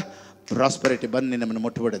ಇದ್ದೀರಲ್ಲ, ಪ್ರಾಸ್ಪರಿಟಿ ಬಂದು ನಿಮ್ಮನ್ನು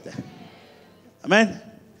ಮುಟ್ಬಿಡುತ್ತೆ. ಆಮೇನ್.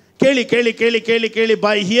 ಕೇಳಿ ಕೇಳಿ ಕೇಳಿ ಕೇಳಿ ಕೇಳಿ,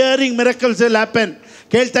 by hearing miracles will happen.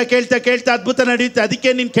 ಕೇಳ್ತಾ ಕೇಳ್ತಾ ಕೇಳ್ತಾ ಅದ್ಭುತ ನಡೆಯುತ್ತೆ. ಅದಕ್ಕೆ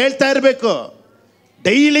ನೀನು ಕೇಳ್ತಾ ಇರಬೇಕು.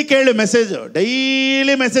 ಡೈಲಿ ಕೇಳು ಮೆಸೇಜು,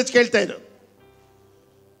 ಡೈಲಿ ಮೆಸೇಜ್ ಕೇಳ್ತಾ ಇರು.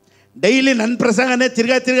 ಡೈಲಿ ನನ್ನ ಪ್ರಸಂಗನೇ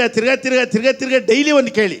ತಿರ್ಗಾ ತಿರ್ಗಾ ತಿರ್ಗಾ ತಿರ್ಗಾ ತಿರ್ಗಾ ತಿರ್ಗಾ ಡೈಲಿ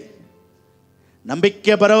ಒಂದು ಕೇಳಿ.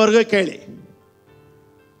 ನಂಬಿಕೆ ಬರೋವರೆಗೂ ಕೇಳಿ,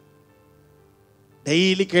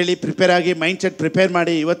 ಡೈಲಿ ಕೇಳಿ. ಪ್ರಿಪೇರ್ ಆಗಿ, ಮೈಂಡ್ ಸೆಟ್ ಪ್ರಿಪೇರ್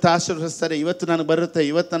ಮಾಡಿ. ಇವತ್ತು ಆಶೀರ್ವದಿಸ್ತಾರೆ, ಇವತ್ತು ನನಗೆ ಬರುತ್ತೆ,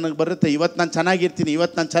 ಇವತ್ತು ನನಗೆ ಬರುತ್ತೆ, ಇವತ್ತು ನಾನು ಚೆನ್ನಾಗಿರ್ತೀನಿ,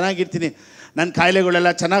 ಇವತ್ತು ನಾನು ಚೆನ್ನಾಗಿರ್ತೀನಿ, ನನ್ನ ಕಾಯಿಲೆಗಳೆಲ್ಲ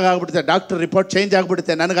ಚೆನ್ನಾಗಿ ಆಗ್ಬಿಡುತ್ತೆ, ಡಾಕ್ಟರ್ ರಿಪೋರ್ಟ್ ಚೇಂಜ್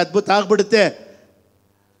ಆಗಿಬಿಡುತ್ತೆ, ನನಗೆ ಅದ್ಭುತ ಆಗಿಬಿಡುತ್ತೆ,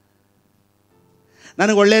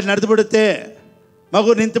 ನನಗೆ ಒಳ್ಳೇದು ನಡೆದುಬಿಡುತ್ತೆ,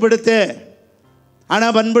 ಮಗು ನಿಂತು ಬಿಡುತ್ತೆ, ಹಣ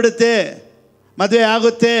ಬಂದ್ಬಿಡುತ್ತೆ, ಮದುವೆ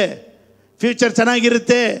ಆಗುತ್ತೆ, ಫ್ಯೂಚರ್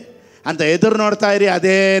ಚೆನ್ನಾಗಿರುತ್ತೆ ಅಂತ ಎದುರು ನೋಡ್ತಾ ಇರಿ.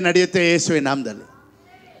 ಅದೇ ನಡೆಯುತ್ತೆ ಯೇಸುವಿನ ನಾಮದಲ್ಲಿ.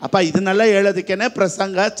 ಅಪ್ಪ, ಇದನ್ನೆಲ್ಲ ಹೇಳೋದಕ್ಕೇ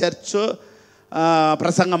ಪ್ರಸಂಗ, ಚರ್ಚು,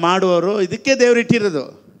 ಪ್ರಸಂಗ ಮಾಡುವವರು, ಇದಕ್ಕೆ ದೇವ್ರು ಇಟ್ಟಿರೋದು.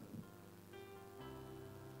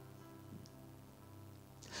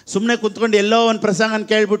 ಸುಮ್ಮನೆ ಕುಂತ್ಕೊಂಡು ಎಲ್ಲೋ ಒಂದು ಪ್ರಸಂಗನ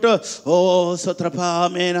ಕೇಳ್ಬಿಟ್ಟು ಓ ಸ್ತೋತ್ರಪ್ಪ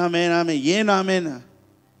ಆಮೇನ್ ಆಮೇನ್ ಆಮೇನ್, ಏನು ಆಮೇನ್?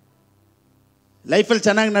 ಲೈಫಲ್ಲಿ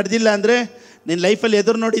ಚೆನ್ನಾಗಿ ನಡೆದಿಲ್ಲ ಅಂದರೆ, ನಿನ್ನ ಲೈಫಲ್ಲಿ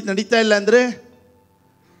ಎದುರು ನೋಡಿ ನಡೀತಾ ಇಲ್ಲ ಅಂದರೆ,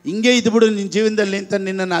 ಹಿಂಗೆ ಇದ್ಬಿಡು ನಿನ್ನ ಜೀವನದಲ್ಲಿ ಅಂತ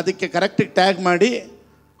ನಿನ್ನನ್ನು ಅದಕ್ಕೆ ಕರೆಕ್ಟಿಗೆ ಟ್ಯಾಗ್ ಮಾಡಿ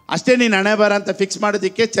ಅಷ್ಟೇ ನೀನು ಹಣೆ ಬಾರ ಅಂತ ಫಿಕ್ಸ್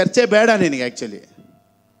ಮಾಡೋದಕ್ಕೆ ಚರ್ಚೆ ಬೇಡ ನಿನಗೆ. Actually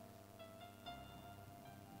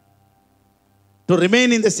to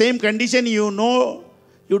remain in the same condition, you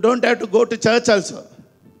don't have to go to church also,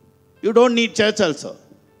 you don't need church also.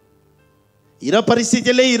 ಇರೋ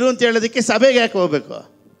ಪರಿಸ್ಥಿತಿಯಲ್ಲೇ ಇರು ಅಂತ ಹೇಳೋದಕ್ಕೆ ಸಭೆಗೆ ಯಾಕೆ ಹೋಗ್ಬೇಕು?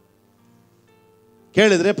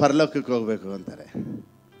 ಕೇಳಿದ್ರೆ ಪರಲೋಕಕ್ಕೆ ಹೋಗ್ಬೇಕು ಅಂತಾರೆ,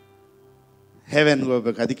 ಹೆವೆನ್ಗೆ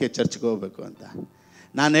ಹೋಗ್ಬೇಕು, ಅದಕ್ಕೆ ಚರ್ಚ್ಗೆ ಹೋಗ್ಬೇಕು ಅಂತ.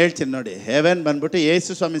 ನಾನು ಹೇಳ್ತೀನಿ ನೋಡಿ, ಹೆವೆನ್ ಬಂದ್ಬಿಟ್ಟು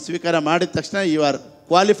ಯೇಸು ಸ್ವಾಮಿ ಸ್ವೀಕಾರ ಮಾಡಿದ ತಕ್ಷಣ you are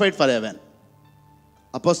qualified for Heaven.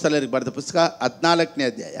 ಅಪೊಸ್ತಲರಿಗೆ ಬರೆದ ಪುಸ್ತಕ 14ನೇ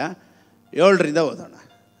ಅಧ್ಯಾಯ 7ರಿಂದ ಓದೋಣ.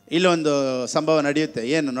 ಇಲ್ಲೊಂದು ಸಂಭವ ನಡೆಯುತ್ತೆ,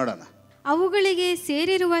 ಏನು ನೋಡೋಣ. ಅವುಗಳಿಗೆ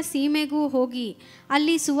ಸೇರಿರುವ ಸೀಮೆಗೂ ಹೋಗಿ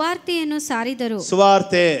ಅಲ್ಲಿ ಸುವಾರ್ತೆಯನ್ನು ಸಾರಿದರು.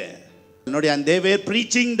 ಸುವಾರ್ತೆ ನೋಡಿ, and they were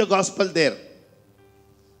preaching the gospel there.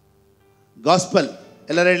 Gospel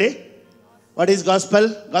ಎಲ್ಲರೂ ಹೇಳಿ, ವಾಟ್ ಈಸ್ ಗಾಸ್ಪಲ್?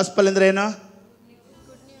 ಗಾಸ್ಪಲ್ ಅಂದರೆ ಏನು?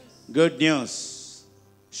 ಗುಡ್ ನ್ಯೂಸ್,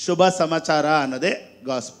 ಶುಭ ಸಮಾಚಾರ ಅನ್ನೋದೇ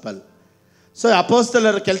ಗಾಸ್ಪಲ್. ಸೊ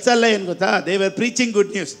ಅಪೊಸ್ತಲರ ಕೆಲಸ ಎಲ್ಲ ಏನು ಗೊತ್ತಾ? They were preaching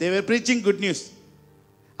good news, they were preaching good news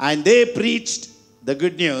and they preached the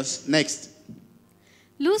good news. Next,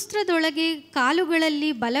 ಲೂಸ್ತ್ರದೊಳಗೆ ಕಾಲುಗಳಲ್ಲಿ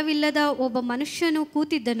ಬಲವಿಲ್ಲದ ಒಬ್ಬ ಮನುಷ್ಯನು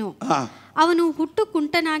ಕೂತಿದ್ದನು. ಅವನು ಹುಟ್ಟು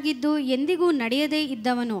ಕುಂಟನಾಗಿದ್ದು ಎಂದಿಗೂ ನಡೆಯದೇ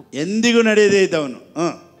ಇದ್ದವನು.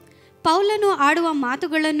 ಪೌಲನು ಆಡುವ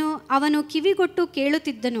ಮಾತುಗಳನ್ನು ಅವನು ಕಿವಿಗೊಟ್ಟು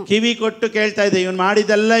ಕೇಳುತ್ತಿದ್ದನು. ಕಿವಿ ಕೊಟ್ಟು ಕೇಳ್ತಾ ಇದ್ದ. ಇವನು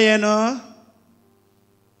ಮಾಡಿದ್ದೆಲ್ಲ ಏನು?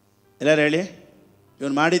 ಎಲ್ಲರೂ ಹೇಳಿ,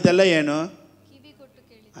 ಇವನು ಮಾಡಿದ್ದೆಲ್ಲ ಏನು?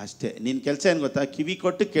 ಅಷ್ಟೇ. ನಿನ್ನ ಕೆಲಸ ಏನು ಗೊತ್ತಾ? ಕಿವಿ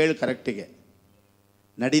ಕೊಟ್ಟು ಕೇಳು ಕರೆಕ್ಟಿಗೆ.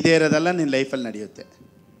 ನಡೀದೇ ಇರೋದೆಲ್ಲ ನಿನ್ನ ಲೈಫಲ್ಲಿ ನಡೆಯುತ್ತೆ.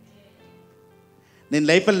 ನಿನ್ನ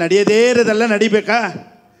ಲೈಫಲ್ಲಿ ನಡೆಯದೇ ಇರೋದೆಲ್ಲ ನಡಿಬೇಕಾ?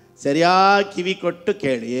 ಸರಿಯಾಗಿ ಕಿವಿ ಕೊಟ್ಟು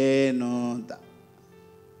ಕೇಳಿ ಏನು ಅಂತ.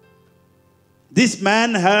 This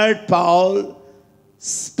man heard Paul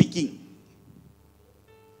speaking.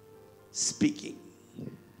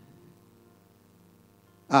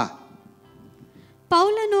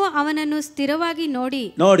 ಪೌಲನು ಅವನನ್ನು ಸ್ಥಿರವಾಗಿ ನೋಡಿ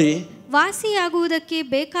ವಾಸಿಯಾಗುವುದಕ್ಕೆ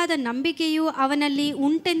ಬೇಕಾದ ನಂಬಿಕೆಯು ಅವನಲ್ಲಿ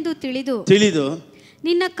ಉಂಟೆಂದು ತಿಳಿದು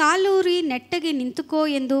ನಿನ್ನ ಕಾಲೂರಿ ನೆಟ್ಟಗೆ ನಿಂತುಕೋ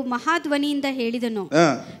ಎಂದು ಮಹಾಧ್ವನಿಯಿಂದ ಹೇಳಿದನು.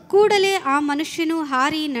 ಕೂಡಲೇ ಆ ಮನುಷ್ಯನು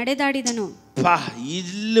ಹಾರಿ ನಡೆದಾಡಿದನು.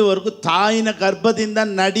 ಇಲ್ಲಿವರೆಗೂ ತಾಯಿನ ಗರ್ಭದಿಂದ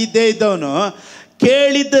ನಡೀದೇ ಇದ್ದವನು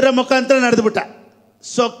ಕೇಳಿದ್ದರ ಮುಖಾಂತರ ನಡೆದ್ಬಿಟ್ಟ.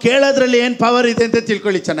 ಸೊ ಕೇಳೋದ್ರಲ್ಲಿ ಏನು ಪವರ್ ಇದೆ ಅಂತ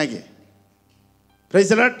ತಿಳ್ಕೊಳ್ಳಿ ಚೆನ್ನಾಗಿ. Price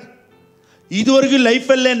the lord. ಇದುವರೆಗೂ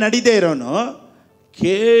ಲೈಫಲ್ಲೇ ನಡೀದೇ ಇರೋನು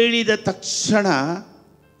ಕೇಳಿದ ತಕ್ಷಣ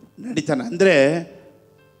ನಡೀತಾನೆ. ಅಂದರೆ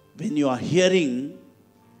ವೆನ್ ಯು ಆರ್ ಹಿಯರಿಂಗ್,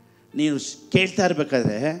 ನೀನು ಕೇಳ್ತಾ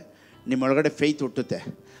ಇರಬೇಕಾದ್ರೆ ನಿಮ್ಮೊಳಗಡೆ ಫೇತ್ ಹುಟ್ಟುತ್ತೆ.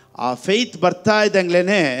 ಆ ಫೇತ್ ಬರ್ತಾ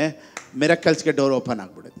ಇದ್ದಂಗ್ಲೇ ಮಿರಕಲ್ಸ್ಗೆ ಡೋರ್ ಓಪನ್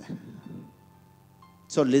ಆಗಿಬಿಡುತ್ತೆ.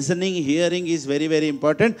 So listening, hearing is very very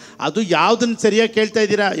important. ಅದು ಯಾವುದನ್ನು ಸರಿಯಾಗಿ ಕೇಳ್ತಾ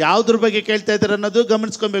ಇದ್ದೀರಾ, ಯಾವುದ್ರ ಬಗ್ಗೆ ಕೇಳ್ತಾ ಇದ್ದೀರಾ ಅನ್ನೋದು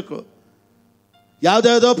ಗಮನಿಸ್ಕೊಬೇಕು.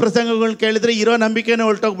 ಯಾವುದ್ಯಾವುದೋ ಪ್ರಸಂಗಗಳನ್ನ ಕೇಳಿದ್ರೆ ಇರೋ ನಂಬಿಕೆನೇ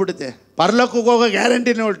ಹೊಲ್ಟೋಗ್ಬಿಡುತ್ತೆ, ಪರಲೋಕಕ್ಕೆ ಹೋಗೋ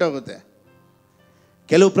ಗ್ಯಾರಂಟಿನೇ ಹೊಲ್ಟೋಗುತ್ತೆ.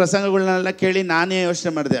 ಕೆಲವು ಪ್ರಸಂಗಗಳನ್ನೆಲ್ಲ ಕೇಳಿ ನಾನೇ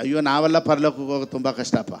ಯೋಚನೆ ಮಾಡಿದೆ, ಅಯ್ಯೋ ನಾವೆಲ್ಲ ಪರಲೋಕಕ್ಕೆ ಹೋಗೋದು ತುಂಬ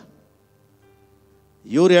ಕಷ್ಟಪ್ಪ.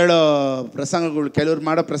 ಇವ್ರು ಹೇಳೋ ಪ್ರಸಂಗಗಳು, ಕೆಲವ್ರು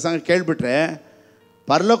ಮಾಡೋ ಪ್ರಸಂಗ ಕೇಳಿಬಿಟ್ರೆ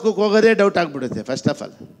ಪರಲೋಕಕ್ಕೆ ಹೋಗೋದೇ ಡೌಟ್ ಆಗಿಬಿಡುತ್ತೆ ಫಸ್ಟ್ ಆಫ್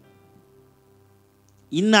ಆಲ್.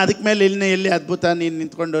 ಇನ್ನು ಅದಕ್ಕೆ ಮೇಲೆ ಎಲ್ಲಿ ಅದ್ಭುತ ನೀನು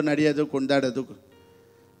ನಿಂತ್ಕೊಂಡು ನಡೆಯೋದು ಕುಣಿದಾಡೋದು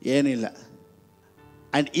ಏನಿಲ್ಲ.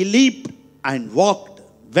 And he leaped and walked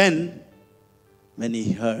when he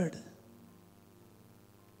heard.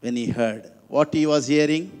 What he was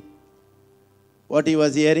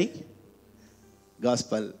hearing?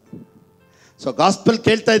 Gospel. So gospel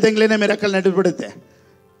ಕೇಳ್ತಾ ಇದ್ದಂಗ್ಲೇ ಮಿರಕಲ್ ನಡೆದ್ಬಿಡುತ್ತೆ.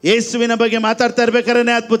 ಯೇಸುವಿನ ಬಗ್ಗೆ ಮಾತಾಡ್ತಾ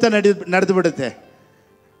ಇರ್ಬೇಕಾದ್ರೆ ಅದ್ಭುತ ನಡೆದು ಬಿಡುತ್ತೆ.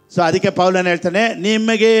 ಸೊ ಅದಕ್ಕೆ ಪೌಲನು ಹೇಳ್ತಾನೆ,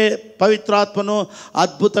 ನಿಮಗೆ ಪವಿತ್ರಾತ್ಮನು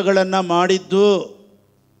ಅದ್ಭುತಗಳನ್ನು ಮಾಡಿದ್ದು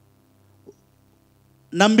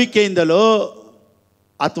ನಂಬಿಕೆಯಿಂದಲೋ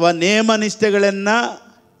ಅಥವಾ ನೇಮನಿಷ್ಠೆಗಳನ್ನು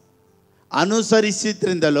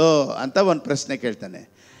ಅನುಸರಿಸಿದ್ರಿಂದಲೋ ಅಂತ ಒಂದು ಪ್ರಶ್ನೆ ಕೇಳ್ತಾನೆ.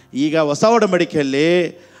 ಈಗ ಹೊಸ ಒಡಂಬಡಿಕೆಯಲ್ಲಿ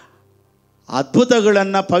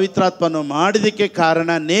ಅದ್ಭುತಗಳನ್ನು ಪವಿತ್ರಾತ್ಮನು ಮಾಡಿದ್ದಕ್ಕೆ ಕಾರಣ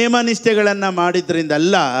ನೇಮನಿಷ್ಠೆಗಳನ್ನು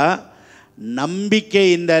ಮಾಡಿದ್ರಿಂದಲ್ಲ,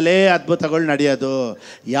 ನಂಬಿಕೆಯಿಂದಲೇ ಅದ್ಭುತಗಳು ನಡೆಯೋದು.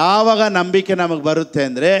 ಯಾವಾಗ ನಂಬಿಕೆ ನಮಗೆ ಬರುತ್ತೆ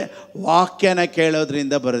ಅಂದರೆ ವಾಕ್ಯನ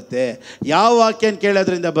ಕೇಳೋದ್ರಿಂದ ಬರುತ್ತೆ. ಯಾವ ವಾಕ್ಯನ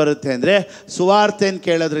ಕೇಳೋದ್ರಿಂದ ಬರುತ್ತೆ ಅಂದರೆ ಸುವಾರ್ತೆಯನ್ನು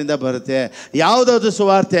ಕೇಳೋದ್ರಿಂದ ಬರುತ್ತೆ. ಯಾವುದಾದ್ರು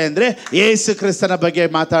ಸುವಾರ್ತೆ ಅಂದರೆ ಯೇಸು ಕ್ರಿಸ್ತನ ಬಗ್ಗೆ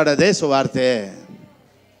ಮಾತಾಡೋದೇ ಸುವಾರ್ತೆ.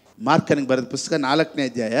 ಮಾರ್ಕನಿಗೆ ಬರೆದ ಪುಸ್ತಕ 4ನೇ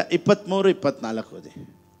ಅಧ್ಯಾಯ 23-24 ಓದಿ.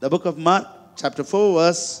 The book of mark chapter 4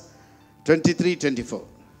 verse 23-24.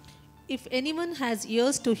 If anyone has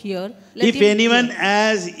ears to hear,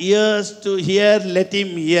 let him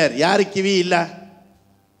hear. ಯಾರು ಕಿವಿ ಇಲ್ಲ?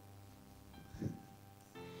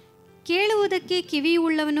 ಕೇಳುವುದಕ್ಕೆ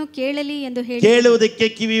ಕಿವಿಯುಳ್ಳವನು ಕೇಳಲಿ ಎಂದು ಹೇಳಿ. ಕೇಳುವುದಕ್ಕೆ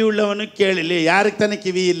ಕಿವಿಯುಳ್ಳವನು ಕೇಳಲಿ. ಯಾರಿಗೆ ತಾನೇ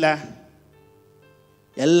ಕಿವಿ ಇಲ್ಲ?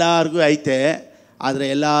 ಎಲ್ಲರಿಗೂ ಐತೆ, ಆದರೆ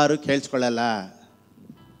ಎಲ್ಲರೂ ಕೇಳಿಸ್ಕೊಳ್ಳಲ್ಲ.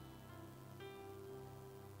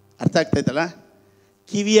 ಅರ್ಥ ಆಗ್ತೈತಲ್ಲ?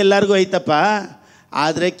 ಕಿವಿ ಎಲ್ಲರಿಗೂ ಐತಪ್ಪ,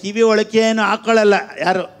 ಆದರೆ ಕಿವಿ ಒಳಕ್ಕೆ ಏನು ಹಾಕ್ಕೊಳ್ಳಲ್ಲ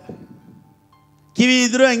ಯಾರು. ಕಿವಿ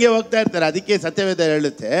ಇದ್ದರೂ ಹಂಗೆ ಹೋಗ್ತಾ ಇರ್ತಾರೆ. ಅದಕ್ಕೆ ಸತ್ಯವೇದ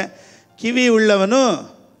ಹೇಳುತ್ತೆ, ಕಿವಿ ಉಳ್ಳವನು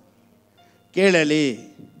ಕೇಳಲಿ.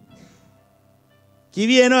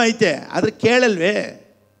 ಕಿವಿ ಏನೋ ಐತೆ, ಆದರೆ ಕೇಳಲ್ವೇ?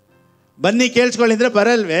 ಬನ್ನಿ ಕೇಳಿಸ್ಕೊಳ್ಳಿದ್ರೆ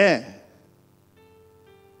ಬರಲ್ವೇ?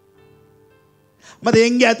 ಮತ್ತೆ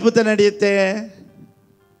ಹೆಂಗೆ ಅದ್ಭುತ ನಡೆಯುತ್ತೆ?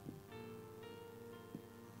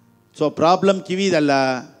 ಸೊ ಪ್ರಾಬ್ಲಮ್ ಕಿವಿದಲ್ಲ,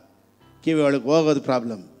 ಕಿವಿ ಒಳಗೆ ಹೋಗೋದು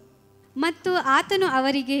ಪ್ರಾಬ್ಲಮ್. ಮತ್ತು ಆತನು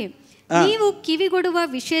ಅವರಿಗೆ, ನೀವು ಕಿವಿಗೊಡುವ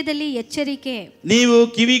ವಿಷಯದಲ್ಲಿ ಎಚ್ಚರಿಕೆ. ನೀವು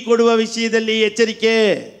ಕಿವಿ ಕೊಡುವ ವಿಷಯದಲ್ಲಿ ಎಚ್ಚರಿಕೆ.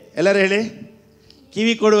 ಎಲ್ಲರೂ ಹೇಳಿ,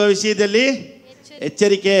 ಕಿವಿ ಕೊಡುವ ವಿಷಯದಲ್ಲಿ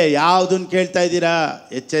ಎಚ್ಚರಿಕೆ. ಯಾವುದನ್ನು ಕೇಳ್ತಾ ಇದ್ದೀರಾ?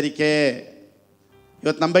 ಎಚ್ಚರಿಕೆ.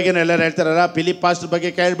 ಇವತ್ತು ನಮ್ಮ ಬಗ್ಗೆನೂ ಎಲ್ಲರೂ ಹೇಳ್ತಾರಲ್ಲ, ಫಿಲಿಪ್ ಪಾಸ್ಟರ್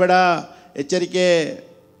ಬಗ್ಗೆ ಕೇಳಬೇಡ, ಎಚ್ಚರಿಕೆ.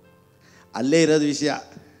 ಅಲ್ಲೇ ಇರೋದು ವಿಷಯ.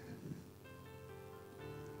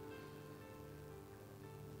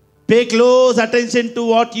 Pay close attention to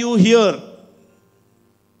what you here.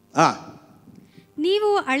 ನೀವು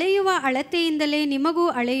ಅಳೆಯುವ ಅಳತೆಯಿಂದಲೇ ನಿಮಗೂ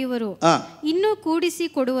ಅಳೆಯುವರು, ಇನ್ನೂ ಕೂಡಿಸಿ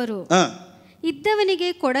ಕೊಡುವರು. ಇದ್ದವನಿಗೆ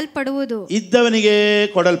ಕೊಡಲ್ಪಡುವುದು, ಇದ್ದವನಿಗೆ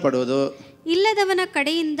ಕೊಡಲ್ಪಡುವುದು, ಇಲ್ಲದವನ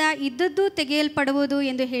ಕಡೆಯಿಂದ ಇದ್ದದ್ದು ತೆಗೆಯಲ್ಪಡುವುದು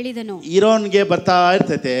ಎಂದು ಹೇಳಿದನು. ಇರೋನ್ಗೆ ಬರ್ತಾ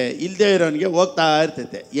ಇರ್ತೈತೆ, ಇಲ್ಲದೆ ಇರೋನ್ಗೆ ಹೋಗ್ತಾ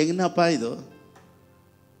ಇರ್ತೈತೆ. ಹೆಂಗನಪ್ಪ ಇದು?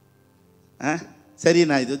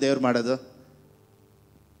 ಸರಿನಾ ಇದು ದೇವ್ರು ಮಾಡೋದು?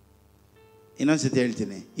 ಇನ್ನೊಂದ್ಸತಿ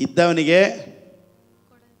ಹೇಳ್ತೀನಿ, ಇದ್ದವನಿಗೆ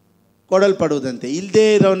ಕೊಡಲ್ಪಡುವುದಂತೆ, ಇಲ್ಲದೆ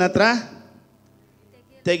ಇರೋನ ಹತ್ರ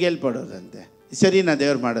ತೆಗೆಯಲ್ಪಡೋದಂತೆ. ಸರಿನಾ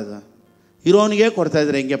ದೇವ್ರು ಮಾಡೋದು? ಇರೋನಿಗೆ ಕೊಡ್ತಾ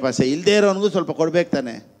ಇದ್ರೆ ಹೆಂಗೆ ಪಾಸ? ಇಲ್ಲದೆ ಇರೋನಿಗೂ ಸ್ವಲ್ಪ ಕೊಡ್ಬೇಕು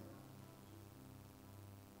ತಾನೆ?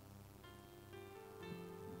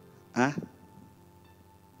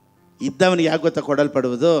 ಇದ್ದವನಿಗೆ ಯಾಕೆ ಗೊತ್ತಾ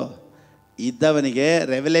ಕೊಡಲ್ಪಡುವುದು? ಇದ್ದವನಿಗೆ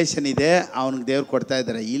ರೆವಲೇಷನ್ ಇದೆ, ಅವನಿಗೆ ದೇವ್ರು ಕೊಡ್ತಾ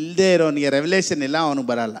ಇದ್ದಾರೆ. ಇಲ್ಲದೆ ಇರೋನಿಗೆ ರೆವಲೇಷನ್ ಇಲ್ಲ, ಅವನಿಗೆ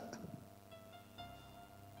ಬರಲ್ಲ.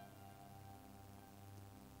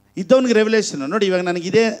 ಇದ್ದವನಿಗೆ ರೆವಲೇಷನ್ ನೋಡಿ, ಇವಾಗ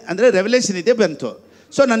ನನಗಿದೆ ಅಂದರೆ ರೆವಲೇಷನ್ ಇದೆ, ಬಂತು.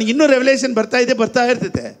 ಸೊ ನನಗಿನ್ನೂ ರೆವಲೇಷನ್ ಬರ್ತಾ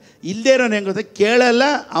ಇರ್ತೈತೆ. ಇಲ್ಲದೆ ಇರೋನು ಹೆಂಗೆ ಗೊತ್ತಾ? ಕೇಳಲ್ಲ,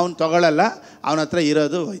 ಅವನು ತಗೊಳ್ಳಲ್ಲ, ಅವನ ಹತ್ರ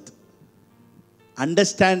ಇರೋದು ಹೋಯ್ತು.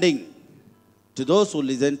 Understanding to those who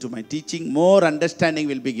listen to my teaching, more understanding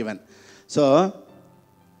will be given. So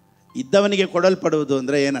ಇದ್ದವನಿಗೆ ಕೊಡಲ್ಪಡುವುದು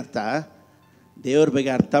ಅಂದರೆ ಏನರ್ಥ? ದೇವ್ರ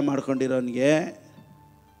ಬಗ್ಗೆ ಅರ್ಥ ಮಾಡ್ಕೊಂಡಿರೋನಿಗೆ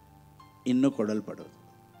ಇನ್ನೂ ಕೊಡಲ್ಪಡುವುದು.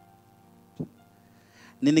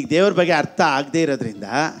 ನಿನಗೆ ದೇವ್ರ ಬಗ್ಗೆ ಅರ್ಥ ಆಗದೇ ಇರೋದ್ರಿಂದ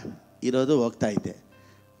ಇರೋದು ಹೋಗ್ತಾ ಇದೆ.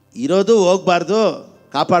 ಇರೋದು ಹೋಗಬಾರ್ದು,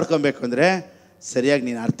 ಕಾಪಾಡ್ಕೊಬೇಕು ಅಂದರೆ ಸರಿಯಾಗಿ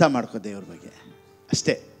ನೀನು ಅರ್ಥ ಮಾಡ್ಕೋ ದೇವ್ರ ಬಗ್ಗೆ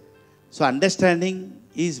ಅಷ್ಟೇ. So understanding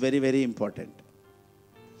is very very important.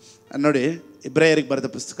 ನೋಡಿ, ಇಬ್ರಾಯರಿಗೆ ಬರೆದ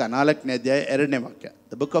ಪುಸ್ತಕ 4ನೇ ಅಧ್ಯಾಯ 2ನೇ ವಾಕ್ಯ,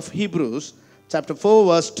 the book of Hebrews chapter 4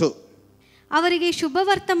 verse 2. ಅವರಿಗೆ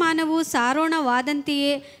ಶುಭವರ್ತಮಾನವು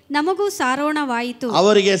ಸಾರೋಣವಾದಂತೆಯೇ ನಮಗೂ ಸಾರೋಣವಾಯಿತು.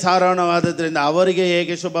 ಅವರಿಗೆ ಸಾರೋಣವಾದದ್ರಿಂದ ಅವರಿಗೆ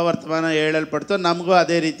ಹೇಗೆ ಶುಭವರ್ತಮಾನ ಹೇಳಲ್ಪಡ್ತು, ನಮಗೂ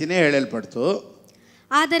ಅದೇ ರೀತಿಯೇ ಹೇಳಲ್ಪಡ್ತು.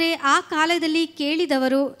 ಆದರೆ ಆ ಕಾಲದಲ್ಲಿ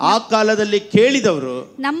ಕೇಳಿದವರು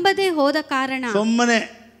ನಂಬದೇ ಹೋದ ಕಾರಣ, ಸುಮ್ಮನೆ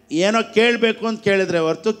ಏನೋ ಕೇಳಬೇಕು ಅಂತ ಕೇಳಿದ್ರೆ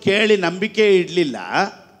ಹೊರತು ಕೇಳಿ ನಂಬಿಕೆ ಇಡಲಿಲ್ಲ.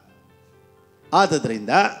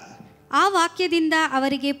 ಆದ್ರಿಂದ ಆ ವಾಕ್ಯದಿಂದ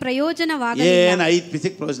ಅವರಿಗೆ ಪ್ರಯೋಜನವಾಗಲಿಲ್ಲ. ಏನು 5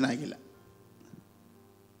 ಪೈಸೆಗೆ ಪ್ರಯೋಜನ ಆಗಿಲ್ಲ.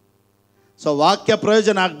 ಸೊ ವಾಕ್ಯ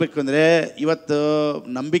ಪ್ರಯೋಜನ ಆಗಬೇಕು ಅಂದರೆ ಇವತ್ತು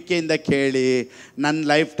ನಂಬಿಕೆಯಿಂದ ಕೇಳಿ, ನನ್ನ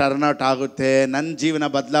ಲೈಫ್ ಟರ್ನ್ಔಟ್ ಆಗುತ್ತೆ, ನನ್ನ ಜೀವನ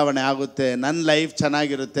ಬದಲಾವಣೆ ಆಗುತ್ತೆ, ನನ್ನ ಲೈಫ್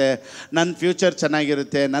ಚೆನ್ನಾಗಿರುತ್ತೆ, ನನ್ನ ಫ್ಯೂಚರ್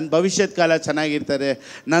ಚೆನ್ನಾಗಿರುತ್ತೆ, ನನ್ನ ಭವಿಷ್ಯದ ಕಾಲ ಚೆನ್ನಾಗಿರ್ತಾರೆ,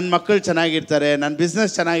 ನನ್ನ ಮಕ್ಕಳು ಚೆನ್ನಾಗಿರ್ತಾರೆ, ನನ್ನ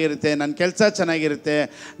ಬಿಸ್ನೆಸ್ ಚೆನ್ನಾಗಿರುತ್ತೆ, ನನ್ನ ಕೆಲಸ ಚೆನ್ನಾಗಿರುತ್ತೆ,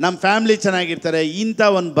 ನಮ್ಮ ಫ್ಯಾಮ್ಲಿ ಚೆನ್ನಾಗಿರ್ತಾರೆ. ಇಂಥ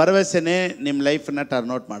ಒಂದು ಭರವಸೆನೇ ನಿಮ್ಮ ಲೈಫನ್ನು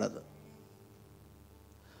ಟರ್ನ್ಔಟ್ ಮಾಡೋದು.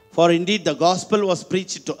 For indeed the gospel was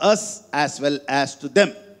preached to us as well as to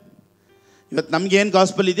them. ಇವತ್ತು ನಮಗೇನು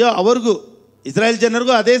ಗಾಸ್ಪಲ್ ಇದೆಯೋ ಅವ್ರಿಗೂ, ಇಸ್ರಾಯೇಲ್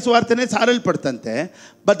ಜನರಿಗೂ ಅದೇ ಸ್ವಾರ್ಥನೇ ಸಾರಲ್ಪಡ್ತಂತೆ.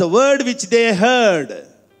 But the word which they heard,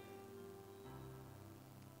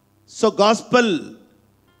 so gospel,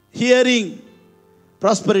 hearing,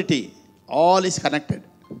 prosperity, all is connected.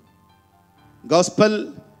 Gospel,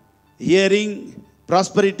 hearing,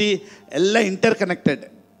 prosperity ಎಲ್ಲ inter connected.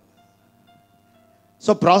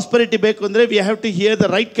 So prosperity ಬೇಕು ಅಂದರೆ we have to here the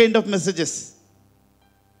right kind of messages.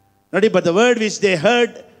 ನೋಡಿ, but the word which they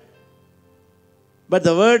heard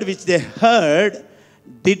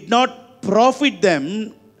did not profit them,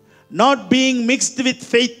 not being mixed with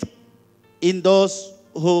faith in those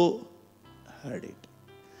who heard it.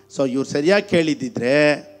 So ಇವ್ರು ಸರಿಯಾಗಿ ಕೇಳಿದ್ದಿದ್ರೆ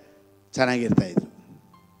ಚೆನ್ನಾಗಿರ್ತಾಯಿದ್ರು.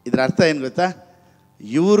 ಇದರ ಅರ್ಥ ಏನು ಗೊತ್ತಾ?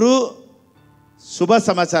 ಇವರು ಶುಭ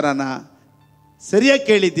ಸಮಾಚಾರನ ಸರಿಯಾಗಿ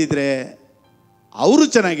ಕೇಳಿದ್ದಿದ್ರೆ ಅವರು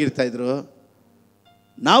ಚೆನ್ನಾಗಿರ್ತಾಯಿದ್ರು,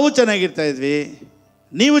 ನಾವು ಚೆನ್ನಾಗಿರ್ತಾಯಿದ್ವಿ,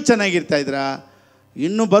 ನೀವು ಚೆನ್ನಾಗಿರ್ತಾಯಿದ್ರಾ,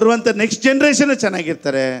 ಇನ್ನು ಬರುವಂಥ ನೆಕ್ಸ್ಟ್ ಜನ್ರೇಷನ್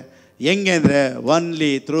ಚೆನ್ನಾಗಿರ್ತಾರೆ. ಹೆಂಗೆ ಅಂದರೆ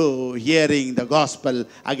only through hearing the gospel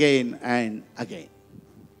again and again.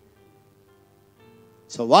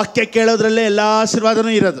 So ವಾಕ್ಯ ಕೇಳೋದ್ರಲ್ಲೇ ಎಲ್ಲ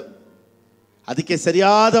ಆಶೀರ್ವಾದನೂ ಇರೋದು. ಅದಕ್ಕೆ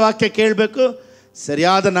ಸರಿಯಾದ ವಾಕ್ಯ ಕೇಳಬೇಕು,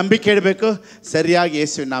 ಸರಿಯಾದ ನಂಬಿಕೆ ಇಡಬೇಕು, ಸರಿಯಾಗಿ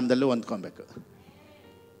ಯೇಸುವಿನ ನಾಮದಲ್ಲೂ ಹೊಂದ್ಕೊಬೇಕು.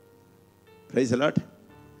 Price the lord.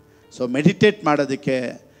 So meditate ಮಾಡೋದಕ್ಕೆ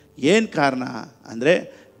ಏನು ಕಾರಣ ಅಂದರೆ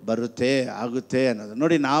ಬರುತ್ತೆ, ಆಗುತ್ತೆ ಅನ್ನೋದು.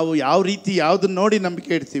 ನೋಡಿ, ನಾವು ಯಾವ ರೀತಿ ಯಾವುದನ್ನು ನೋಡಿ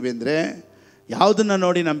ನಂಬಿಕೆ ಇಡ್ತೀವಿ ಅಂದರೆ, ಯಾವುದನ್ನು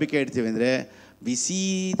ನೋಡಿ ನಂಬಿಕೆ ಇಡ್ತೀವಿ ಅಂದರೆ, ವಿ ಸಿ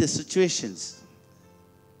ದ ಸಿಚುವೇಶನ್ಸ್.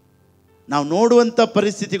 ನಾವು ನೋಡುವಂಥ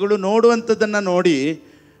ಪರಿಸ್ಥಿತಿಗಳು, ನೋಡುವಂಥದ್ದನ್ನು ನೋಡಿ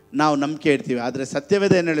ನಾವು ನಂಬಿಕೆ ಇಡ್ತೀವಿ. ಆದರೆ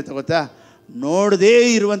ಸತ್ಯವೇದ ಏನು ಹೇಳುತ್ತೆ ಗೊತ್ತಾ? ನೋಡದೇ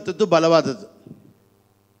ಇರುವಂಥದ್ದು ಬಲವಾದದ್ದು.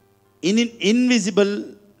 Invisible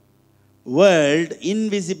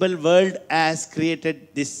world as created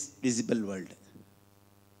this visible world.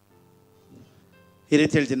 ಈ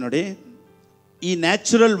ರೀತಿ ಹೇಳ್ತೀನಿ ನೋಡಿ, ಈ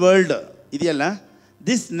ನ್ಯಾಚುರಲ್ ವರ್ಲ್ಡ್ ಇದೆಯಲ್ಲ,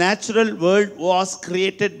 this natural world was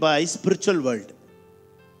created by spiritual world.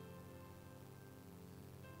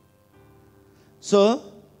 So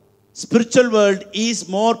spiritual world is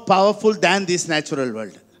more powerful than this natural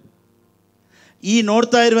world. ಈ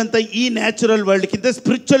ನೋಡ್ತಾ ಇರುವಂಥ ಈ ನ್ಯಾಚುರಲ್ ವರ್ಲ್ಡ್ಗಿಂತ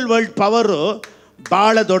ಸ್ಪಿರಿಚುವಲ್ ವರ್ಲ್ಡ್ ಪವರು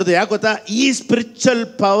ಭಾಳ ದೊಡ್ಡದು. ಯಾಕೆ ಗೊತ್ತಾ? ಈ ಸ್ಪಿರಿಚುವಲ್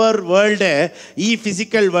ಪವರ್ ವರ್ಲ್ಡೇ ಈ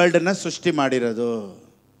ಫಿಸಿಕಲ್ ವರ್ಲ್ಡನ್ನು ಸೃಷ್ಟಿ ಮಾಡಿರೋದು.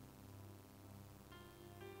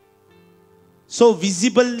 So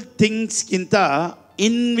visible ಥಿಂಗ್ಸ್ಗಿಂತ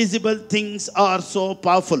invisible things are so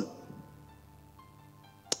powerful.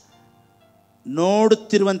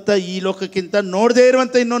 ನೋಡುತ್ತಿರುವಂಥ ಈ ಲೋಕಕ್ಕಿಂತ ನೋಡದೇ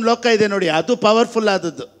ಇರುವಂಥ ಇನ್ನೊಂದು ಲೋಕ ಇದೆ ನೋಡಿ, ಅದು ಪವರ್ಫುಲ್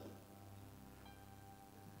ಆದದ್ದು.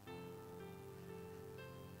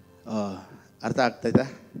 ಅರ್ಥ ಆಗ್ತಾಯ್ತಾ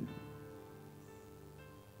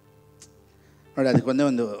ನೋಡಿ? ಅದಕ್ಕೊಂದೇ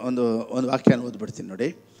ಒಂದು ಒಂದು ಒಂದು ವಾಕ್ಯ ಓದ್ಬಿಡ್ತೀನಿ ನೋಡಿ.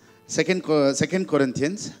 ಸೆಕೆಂಡ್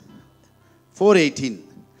ಕೊರಿಂಥಿಯನ್ಸ್ 4:18,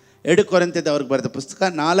 2 ಕೊರಿಂಥದವ್ರಿಗೆ ಬರೆದ ಪುಸ್ತಕ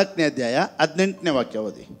 4ನೇ ಅಧ್ಯಾಯ 18ನೇ ವಾಕ್ಯ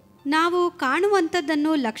ಓದಿ. ನಾವು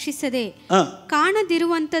ಕಾಣುವಂಥದ್ದನ್ನು ಲಕ್ಷಿಸದೆ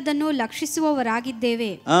ಕಾಣದಿರುವಂಥದ್ದನ್ನು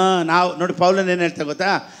ಲಕ್ಷಿಸುವವರಾಗಿದ್ದೇವೆ. ನಾವು ನೋಡಿ, ಪೌಲನ್ ಏನು ಹೇಳ್ತಾ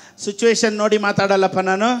ಗೊತ್ತಾ? ಸಿಚುವೇಶನ್ ನೋಡಿ ಮಾತಾಡಲ್ಲಪ್ಪ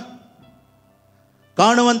ನಾನು,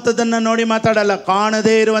 ಕಾಣುವಂಥದ್ದನ್ನು ನೋಡಿ ಮಾತಾಡಲ್ಲ,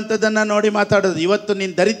 ಕಾಣದೇ ಇರುವಂಥದ್ದನ್ನು ನೋಡಿ ಮಾತಾಡೋದು. ಇವತ್ತು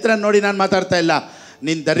ನಿನ್ನ ದರಿದ್ರ ನೋಡಿ ನಾನು ಮಾತಾಡ್ತಾ ಇಲ್ಲ,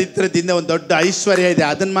 ನಿನ್ನ ದರಿದ್ರದಿಂದ ಒಂದು ದೊಡ್ಡ ಐಶ್ವರ್ಯ ಇದೆ,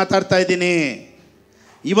 ಅದನ್ನು ಮಾತಾಡ್ತಾ ಇದ್ದೀನಿ.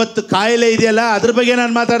 ಇವತ್ತು ಕಾಯಿಲೆ ಇದೆಯಲ್ಲ, ಅದ್ರ ಬಗ್ಗೆ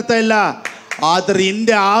ನಾನು ಮಾತಾಡ್ತಾ ಇಲ್ಲ, ಅದ್ರ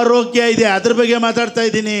ಹಿಂದೆ ಆರೋಗ್ಯ ಇದೆ, ಅದ್ರ ಬಗ್ಗೆ ಮಾತಾಡ್ತಾ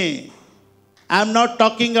ಇದ್ದೀನಿ. I am not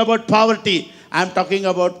talking about poverty, I am talking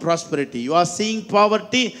about prosperity. You are seeing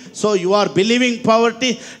poverty, so you are believing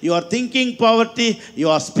poverty, you are thinking poverty, you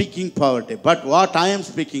are speaking poverty. But what I am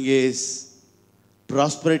speaking is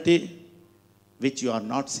prosperity which you are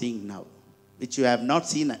not seeing now, which you have not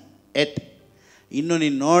seen yet. ಇನ್ನೂ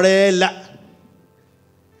ನೀನು ನೋಡೇ ಇಲ್ಲ,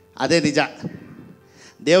 ಅದೇ ನಿಜ.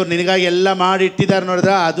 ದೇವ್ರು ನಿನಗಾಗಿ ಎಲ್ಲ ಮಾಡಿ ಇಟ್ಟಿದ್ದಾರೆ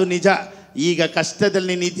ನೋಡಿದ್ರೆ ಅದು ನಿಜ. ಈಗ ಕಷ್ಟದಲ್ಲಿ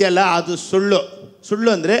ನೀನು ಇದೆಯಲ್ಲ, ಅದು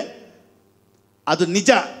ಸುಳ್ಳು ಅಂದರೆ ಅದು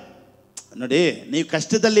ನಿಜ. ನೋಡಿ, ನೀವು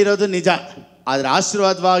ಕಷ್ಟದಲ್ಲಿರೋದು ನಿಜ, ಆದರೆ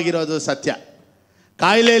ಆಶೀರ್ವಾದವಾಗಿರೋದು ಸತ್ಯ.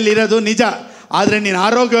 ಕಾಯಿಲೆಯಲ್ಲಿರೋದು ನಿಜ, ಆದರೆ ನೀನು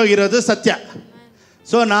ಆರೋಗ್ಯವಾಗಿರೋದು ಸತ್ಯ.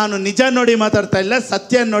 ಸೊ ನಾನು ನಿಜ ನೋಡಿ ಮಾತಾಡ್ತಾ ಇಲ್ಲ,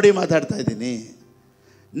 ಸತ್ಯ ನೋಡಿ ಮಾತಾಡ್ತಾ ಇದ್ದೀನಿ.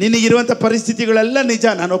 ನಿನಗಿರುವಂಥ ಪರಿಸ್ಥಿತಿಗಳೆಲ್ಲ ನಿಜ,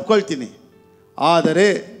 ನಾನು ಒಪ್ಕೊಳ್ತೀನಿ. ಆದರೆ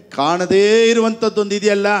ಕಾಣದೇ ಇರುವಂಥದ್ದೊಂದು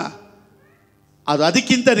ಇದೆಯಲ್ಲ, ಅದು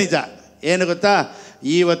ಅದಕ್ಕಿಂತ ನಿಜ. ಏನು ಗೊತ್ತಾ?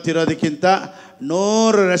 ಇವತ್ತಿರೋದಕ್ಕಿಂತ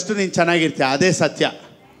 100ರಷ್ಟು ನೀನು ಚೆನ್ನಾಗಿರ್ತೀಯ, ಅದೇ ಸತ್ಯ.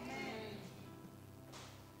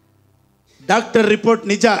 ಡಾಕ್ಟರ್ ರಿಪೋರ್ಟ್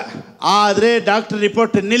ನಿಜ, ಆದರೆ ಡಾಕ್ಟರ್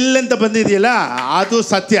ರಿಪೋರ್ಟ್ ನಿಲ್ಲಂತ ಬಂದಿದೆಯಲ್ಲ, ಅದು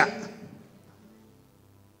ಸತ್ಯ.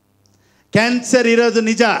 ಕ್ಯಾನ್ಸರ್ ಇರೋದು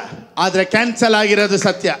ನಿಜ, ಆದರೆ ಕ್ಯಾನ್ಸಲ್ ಆಗಿರೋದು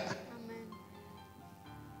ಸತ್ಯ.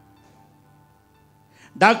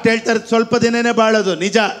 ಡಾಕ್ಟರ್ ಹೇಳ್ತಾರೆ ಸ್ವಲ್ಪ ದಿನನೇ ಬಾಳೋದು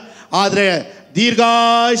ನಿಜ, ಆದರೆ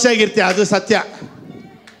ದೀರ್ಘಾಯುಷ್ಯಾಗಿರ್ತೀಯ, ಅದು ಸತ್ಯ.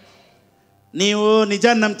 ನೀವು ನಿಜ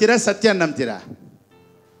ನಂಬ್ತೀರಾ, ಸತ್ಯ ನಂಬ್ತೀರಾ?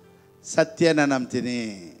 ಸತ್ಯನ ನಂಬ್ತೀನಿ.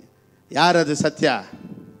 ಯಾರದು ಸತ್ಯ?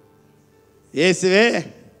 ಯೇಸುವೇ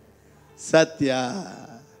ಸತ್ಯ.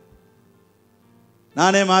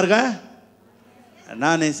 ನಾನೇ ಮಾರ್ಗ,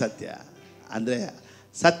 ನಾನೇ ಸತ್ಯ. ಅಂದರೆ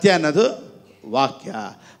ಸತ್ಯ ಅನ್ನೋದು ವಾಕ್ಯ.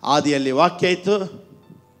 ಆದಿಯಲ್ಲಿ ವಾಕ್ಯ ಇತ್ತು,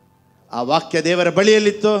 ಆ ವಾಕ್ಯ ದೇವರ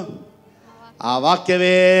ಬಳಿಯಲ್ಲಿತ್ತು, ಆ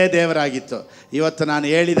ವಾಕ್ಯವೇ ದೇವರಾಗಿತ್ತು. ಇವತ್ತು ನಾನು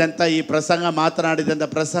ಹೇಳಿದಂಥ ಈ ಪ್ರಸಂಗ, ಮಾತನಾಡಿದಂಥ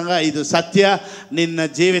ಪ್ರಸಂಗ, ಇದು ಸತ್ಯ. ನಿನ್ನ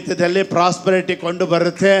ಜೀವಿತದಲ್ಲಿ ಪ್ರಾಸ್ಪರಿಟಿ ಕೊಂಡು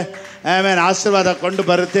ಬರುತ್ತೆ, ಆಮೇಲೆ ಆಶೀರ್ವಾದ ಕೊಂಡು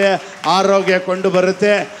ಬರುತ್ತೆ, ಆರೋಗ್ಯ ಕೊಂಡು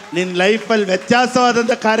ಬರುತ್ತೆ. ನಿನ್ನ ಲೈಫಲ್ಲಿ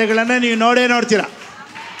ವ್ಯತ್ಯಾಸವಾದಂಥ ಕಾರ್ಯಗಳನ್ನು ನೀವು ನೋಡ್ತೀರ.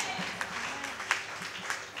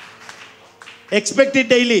 Expect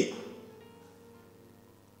it daily.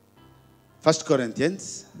 1 Corinthians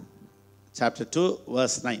chapter 2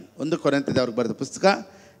 verse 9. 1 ಕೊರಿಂಥದವ್ರಿಗೆ ಬರೆದ ಪುಸ್ತಕ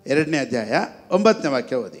 2ನೇ ಅಧ್ಯಾಯ 9ನೇ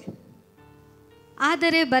ವಾಕ್ಯ ಓದಿ.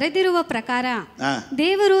 ಆದರೆ ಬರೆದಿರುವ ಪ್ರಕಾರ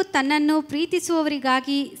ದೇವರು ತನ್ನನ್ನು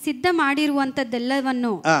ಪ್ರೀತಿಸುವವರಿಗಾಗಿ ಸಿದ್ಧ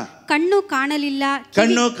ಮಾಡಿರುವಂತದ್ದೆಲ್ಲವನ್ನು ಕಣ್ಣು ಕಾಣಲಿಲ್ಲ,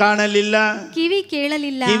 ಕಿವಿ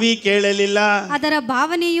ಕೇಳಲಿಲ್ಲ, ಅದರ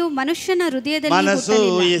ಭಾವನೆಯು ಮನುಷ್ಯನ ಹೃದಯದಲ್ಲಿ ಮನಸ್ಸು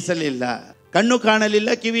ಊಹಿಸಲಿಲ್ಲ. ಕಣ್ಣು ಕಾಣಲಿಲ್ಲ,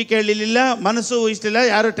 ಕಿವಿ ಕೇಳಲಿಲ್ಲ, ಮನಸ್ಸು ಊಹಿಸಲಿಲ್ಲ.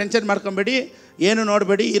 ಯಾರು ಟೆನ್ಷನ್ ಮಾಡ್ಕೊಂಬೇಡಿ. ಏನು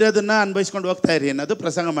ನೋಡಬೇಡಿ, ಇರೋದನ್ನು ಅನ್ಭವಿಸ್ಕೊಂಡು ಹೋಗ್ತಾ ಇರಿ ಅನ್ನೋದು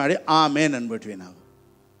ಪ್ರಸಂಗ ಮಾಡಿ ಆಮೇನ್ ಅಂದ್ಬಿಟ್ವಿ ನಾವು.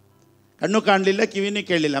 ಕಣ್ಣು ಕಾಣಲಿಲ್ಲ, ಕಿವಿನೂ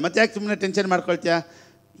ಕೇಳಲಿಲ್ಲ, ಮತ್ತೆ ಯಾಕೆ ಸುಮ್ಮನೆ ಟೆನ್ಷನ್ ಮಾಡ್ಕೊಳ್ತೀಯ?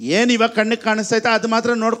 ಏನು ಇವಾಗ ಕಣ್ಣಿಗೆ ಕಾಣಿಸ್ತೈತೆ ಅದು ಮಾತ್ರ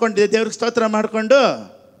ನೋಡ್ಕೊಂಡಿದ್ದೆ, ದೇವ್ರಿಗೆ ಸ್ತೋತ್ರ ಮಾಡಿಕೊಂಡು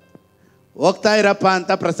ಹೋಗ್ತಾ ಇರಪ್ಪ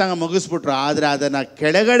ಅಂತ ಪ್ರಸಂಗ ಮುಗಿಸ್ಬಿಟ್ರು. ಆದರೆ ಅದನ್ನು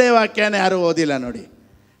ಕೆಳಗಡೆ ವಾಕ್ಯನ ಯಾರೂ ಓದಿಲ್ಲ ನೋಡಿ.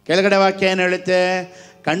 ಕೆಳಗಡೆ ವಾಕ್ಯ ಏನು ಹೇಳುತ್ತೆ?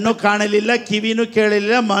 ಕಣ್ಣು ಕಾಣಲಿಲ್ಲ, ಕಿವಿನೂ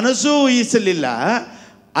ಕೇಳಲಿಲ್ಲ, ಮನಸ್ಸೂ ಊಹಿಸಲಿಲ್ಲ.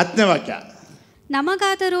 10ನೇ ವಾಕ್ಯ,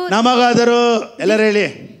 ನಮಗಾದರೂ ಎಲ್ಲರೂ ಹೇಳಿ.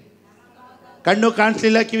 ಕಣ್ಣು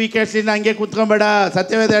ಕಾಣಿಸ್ಲಿಲ್ಲ, ಕಿವಿ ಕೇಳಿಸ್ಲಿಲ್ಲ, ಹಂಗೆ ಕೂತ್ಕೊಂಬೇಡ.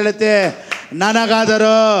 ಸತ್ಯವೇದ ಹೇಳುತ್ತೆ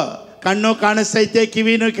ನನಗಾದರೂ ಕಣ್ಣು ಕಾಣಿಸ್ತೈತೆ,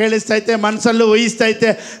 ಕಿವಿನೂ ಕೇಳಿಸ್ತೈತೆ, ಮನಸ್ಸಲ್ಲೂ ಊಹಿಸ್ತೈತೆ,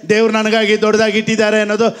 ದೇವ್ರು ನನಗಾಗಿ ದೊಡ್ಡದಾಗಿ ಇಟ್ಟಿದ್ದಾರೆ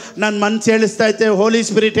ಅನ್ನೋದು ನನ್ನ ಮನಸ್ಸು ಹೇಳಿಸ್ತೈತೆ. ಹೋಲಿ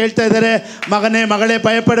ಸ್ಪಿರಿಟ್ ಹೇಳ್ತಾ ಇದ್ದಾರೆ, ಮಗನೇ ಮಗಳೇ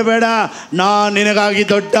ಭಯಪಡಬೇಡ, ನಾನು ನಿನಗಾಗಿ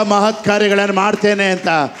ದೊಡ್ಡ ಮಹತ್ ಕಾರ್ಯಗಳನ್ನು ಮಾಡ್ತೇನೆ ಅಂತ.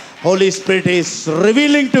 ಹೋಲಿ spirit is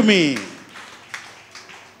revealing to me.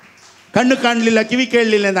 ಕಣ್ಣು ಕಾಣಲಿಲ್ಲ, ಕಿವಿ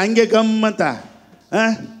ಕೇಳಲಿಲ್ಲ ಅಂತ ಹಂಗೆ ಗಮ್ ಅಂತ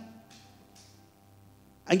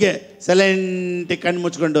ಹಂಗೆ ಸೈಲೆಂಟಿಗೆ ಕಣ್ಣು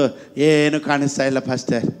ಮುಚ್ಕೊಂಡು ಏನು ಕಾಣಿಸ್ತಾ ಇಲ್ಲ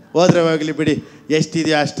ಪಾಸ್ಟರ್, ಹೋದ್ರೆ ಹೋಗಲಿ ಬಿಡಿ,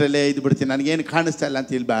 ಎಷ್ಟಿದೆಯೋ ಅಷ್ಟರಲ್ಲೇ ಇದು ಬಿಡ್ತೀನಿ, ನನಗೇನು ಕಾಣಿಸ್ತಾ ಇಲ್ಲ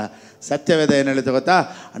ಅಂತ ಇಲ್ವಾ? ಸತ್ಯವೇದ ಏನು ಹೇಳುತ್ತೆ ಗೊತ್ತಾ?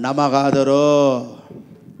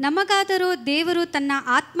 ನಮಗಾದರೂ ದೇವರು ತನ್ನ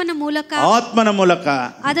ಆತ್ಮನ ಮೂಲಕ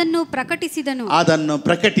ಅದನ್ನು ಪ್ರಕಟಿಸಿದನು.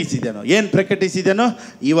 ಏನು ಪ್ರಕಟಿಸಿದನು?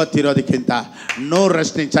 ಇವತ್ತಿರೋದಕ್ಕಿಂತ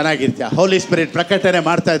 100ರಷ್ಟು ನೀನು ಚೆನ್ನಾಗಿರ್ತೀಯ. ಹೋಲಿ ಸ್ಪಿರಿಟ್ ಪ್ರಕಟಣೆ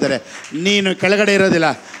ಮಾಡ್ತಾ ಇದ್ದಾರೆ. ನೀನು ಕೆಳಗಡೆ ಇರೋದಿಲ್ಲ,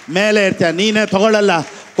 ಮೇಲೆ ಇರ್ತೀಯ, ನೀನೇ ತಗೊಳ್ಳಲ್ಲ,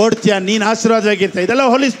 ಕೊಡ್ತೀಯ, ನೀನು ಆಶೀರ್ವಾದವಾಗಿರ್ತೀಯ. ಇದೆಲ್ಲ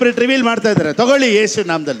ಹೋಲಿ ಸ್ಪಿರಿಟ್ ರಿವೀಲ್ ಮಾಡ್ತಾ ಇದ್ದಾರೆ. ತಗೊಳ್ಳಿ ಯೇಸು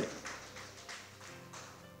ನಾಮದಲ್ಲಿ.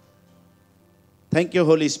 Thank you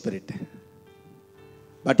Holi spirit.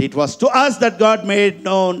 But it was to us that god made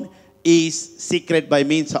non is secret by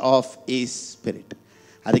means of is spirit.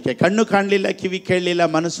 ಅದಕ್ಕೆ ಕಣ್ಣು ಕಾಣಲಿಲ್ಲ, ಕಿವಿ ಕೇಳಲಿಲ್ಲ,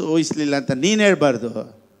 ಮನಸ್ಸು ಊಹಿಸಲಿಲ್ಲ ಅಂತ ನೀನು ಹೇಳ್ಬಾರ್ದು,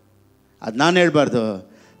 ಅದು ನಾನು ಹೇಳ್ಬಾರ್ದು.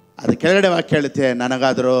 ಅದು ಕೆಳಗಡೆ ವಾಕ್ಯ ಹೇಳುತ್ತೆ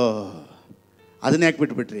ನನಗಾದರೂ. ಅದನ್ನ ಯಾಕೆ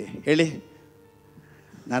ಬಿಟ್ಬಿಟ್ರಿ ಹೇಳಿ?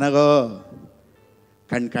 ನನಗೋ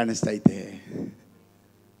ಕಣ್ಣು ಕಾಣಿಸ್ತೈತೆ,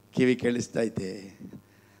 ಕಿವಿ ಕೇಳಿಸ್ತೈತೆ,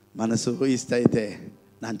 ಮನಸ್ಸು ಊಹಿಸ್ತೈತೆ,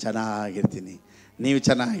 ನಾನು ಚೆನ್ನಾಗಿರ್ತೀನಿ, ನೀವು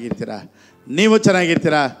ಚೆನ್ನಾಗಿರ್ತೀರಾ.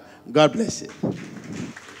 God bless you.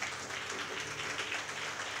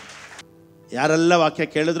 ಯಾರೆಲ್ಲ ವಾಕ್ಯ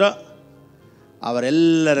ಕೇಳಿದ್ರೋ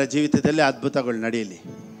ಅವರೆಲ್ಲರ ಜೀವಿತದಲ್ಲಿ ಅದ್ಭುತಗಳು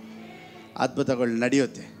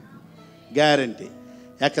ನಡೆಯುತ್ತೆ, ಗ್ಯಾರಂಟಿ.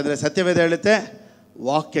 ಯಾಕಂದರೆ ಸತ್ಯವೇದ ಹೇಳುತ್ತೆ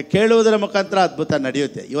ವಾಕ್ಯ ಕೇಳುವುದರ ಮುಖಾಂತರ ಅದ್ಭುತ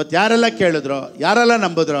ನಡೆಯುತ್ತೆ. ಇವತ್ತು ಯಾರೆಲ್ಲ ಕೇಳಿದ್ರೋ, ಯಾರೆಲ್ಲ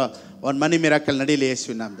ನಂಬಿದ್ರೋ, ಒಂದು ಮನಿ ಮಿರಾಕಲ್ ನಡೀಲಿ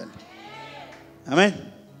ಯೇಸುವಿನ ನಾಮದಲ್ಲಿ. ಆಮೇಲೆ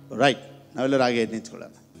ರೈಟ್, ನಾವೆಲ್ಲರೂ ಹಾಗೆ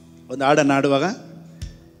ನಿಂತ್ಕೊಳ್ಳೋಣ. ಒಂದು ಹಾಡನ್ನು ಹಾಡುವಾಗ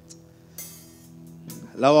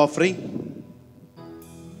ಲವ್ ಆಫರಿಂಗ್.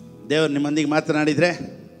 ದೇವರು ನಿಮ್ಮೊಂದಿಗೆ ಮಾತನಾಡಿದರೆ,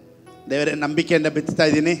 ದೇವರೇ ನಂಬಿಕೆಯಿಂದ ಬಿತ್ತಾ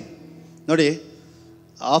ಇದ್ದೀನಿ ನೋಡಿ.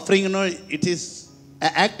 ಆಫರಿಂಗ್ನು it is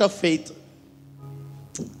act of faith.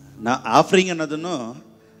 Offering ಅನ್ನೋದನ್ನು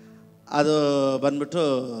ಅದು ಬಂದ್ಬಿಟ್ಟು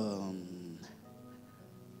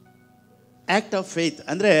ಆ್ಯಕ್ಟ್ ಆಫ್ ಫೇತ್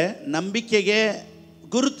ಅಂದರೆ ನಂಬಿಕೆಗೆ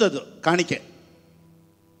ಗುರುತದು, ಕಾಣಿಕೆ.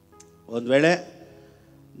 ಒಂದು ವೇಳೆ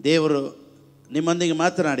ದೇವರು ನಿಮ್ಮೊಂದಿಗೆ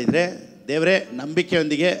ಮಾತನಾಡಿದರೆ, ದೇವರೇ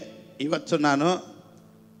ನಂಬಿಕೆಯೊಂದಿಗೆ ಇವತ್ತು ನಾನು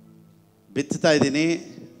ಬಿತ್ತಾ ಇದ್ದೀನಿ,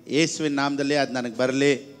 ಯೇಸುವಿನ ನಾಮದಲ್ಲಿ ಅದು ನನಗೆ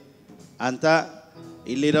ಬರಲಿ ಅಂತ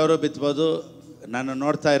ಇಲ್ಲಿರೋರು ಬಿತ್ಬೋದು, ನಾನು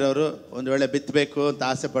ನೋಡ್ತಾ ಇರೋರು ಒಂದು ವೇಳೆ ಬಿತ್ತಬೇಕು ಅಂತ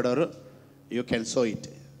ಆಸೆ ಪಡೋರು, you can so it.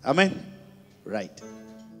 Amen right.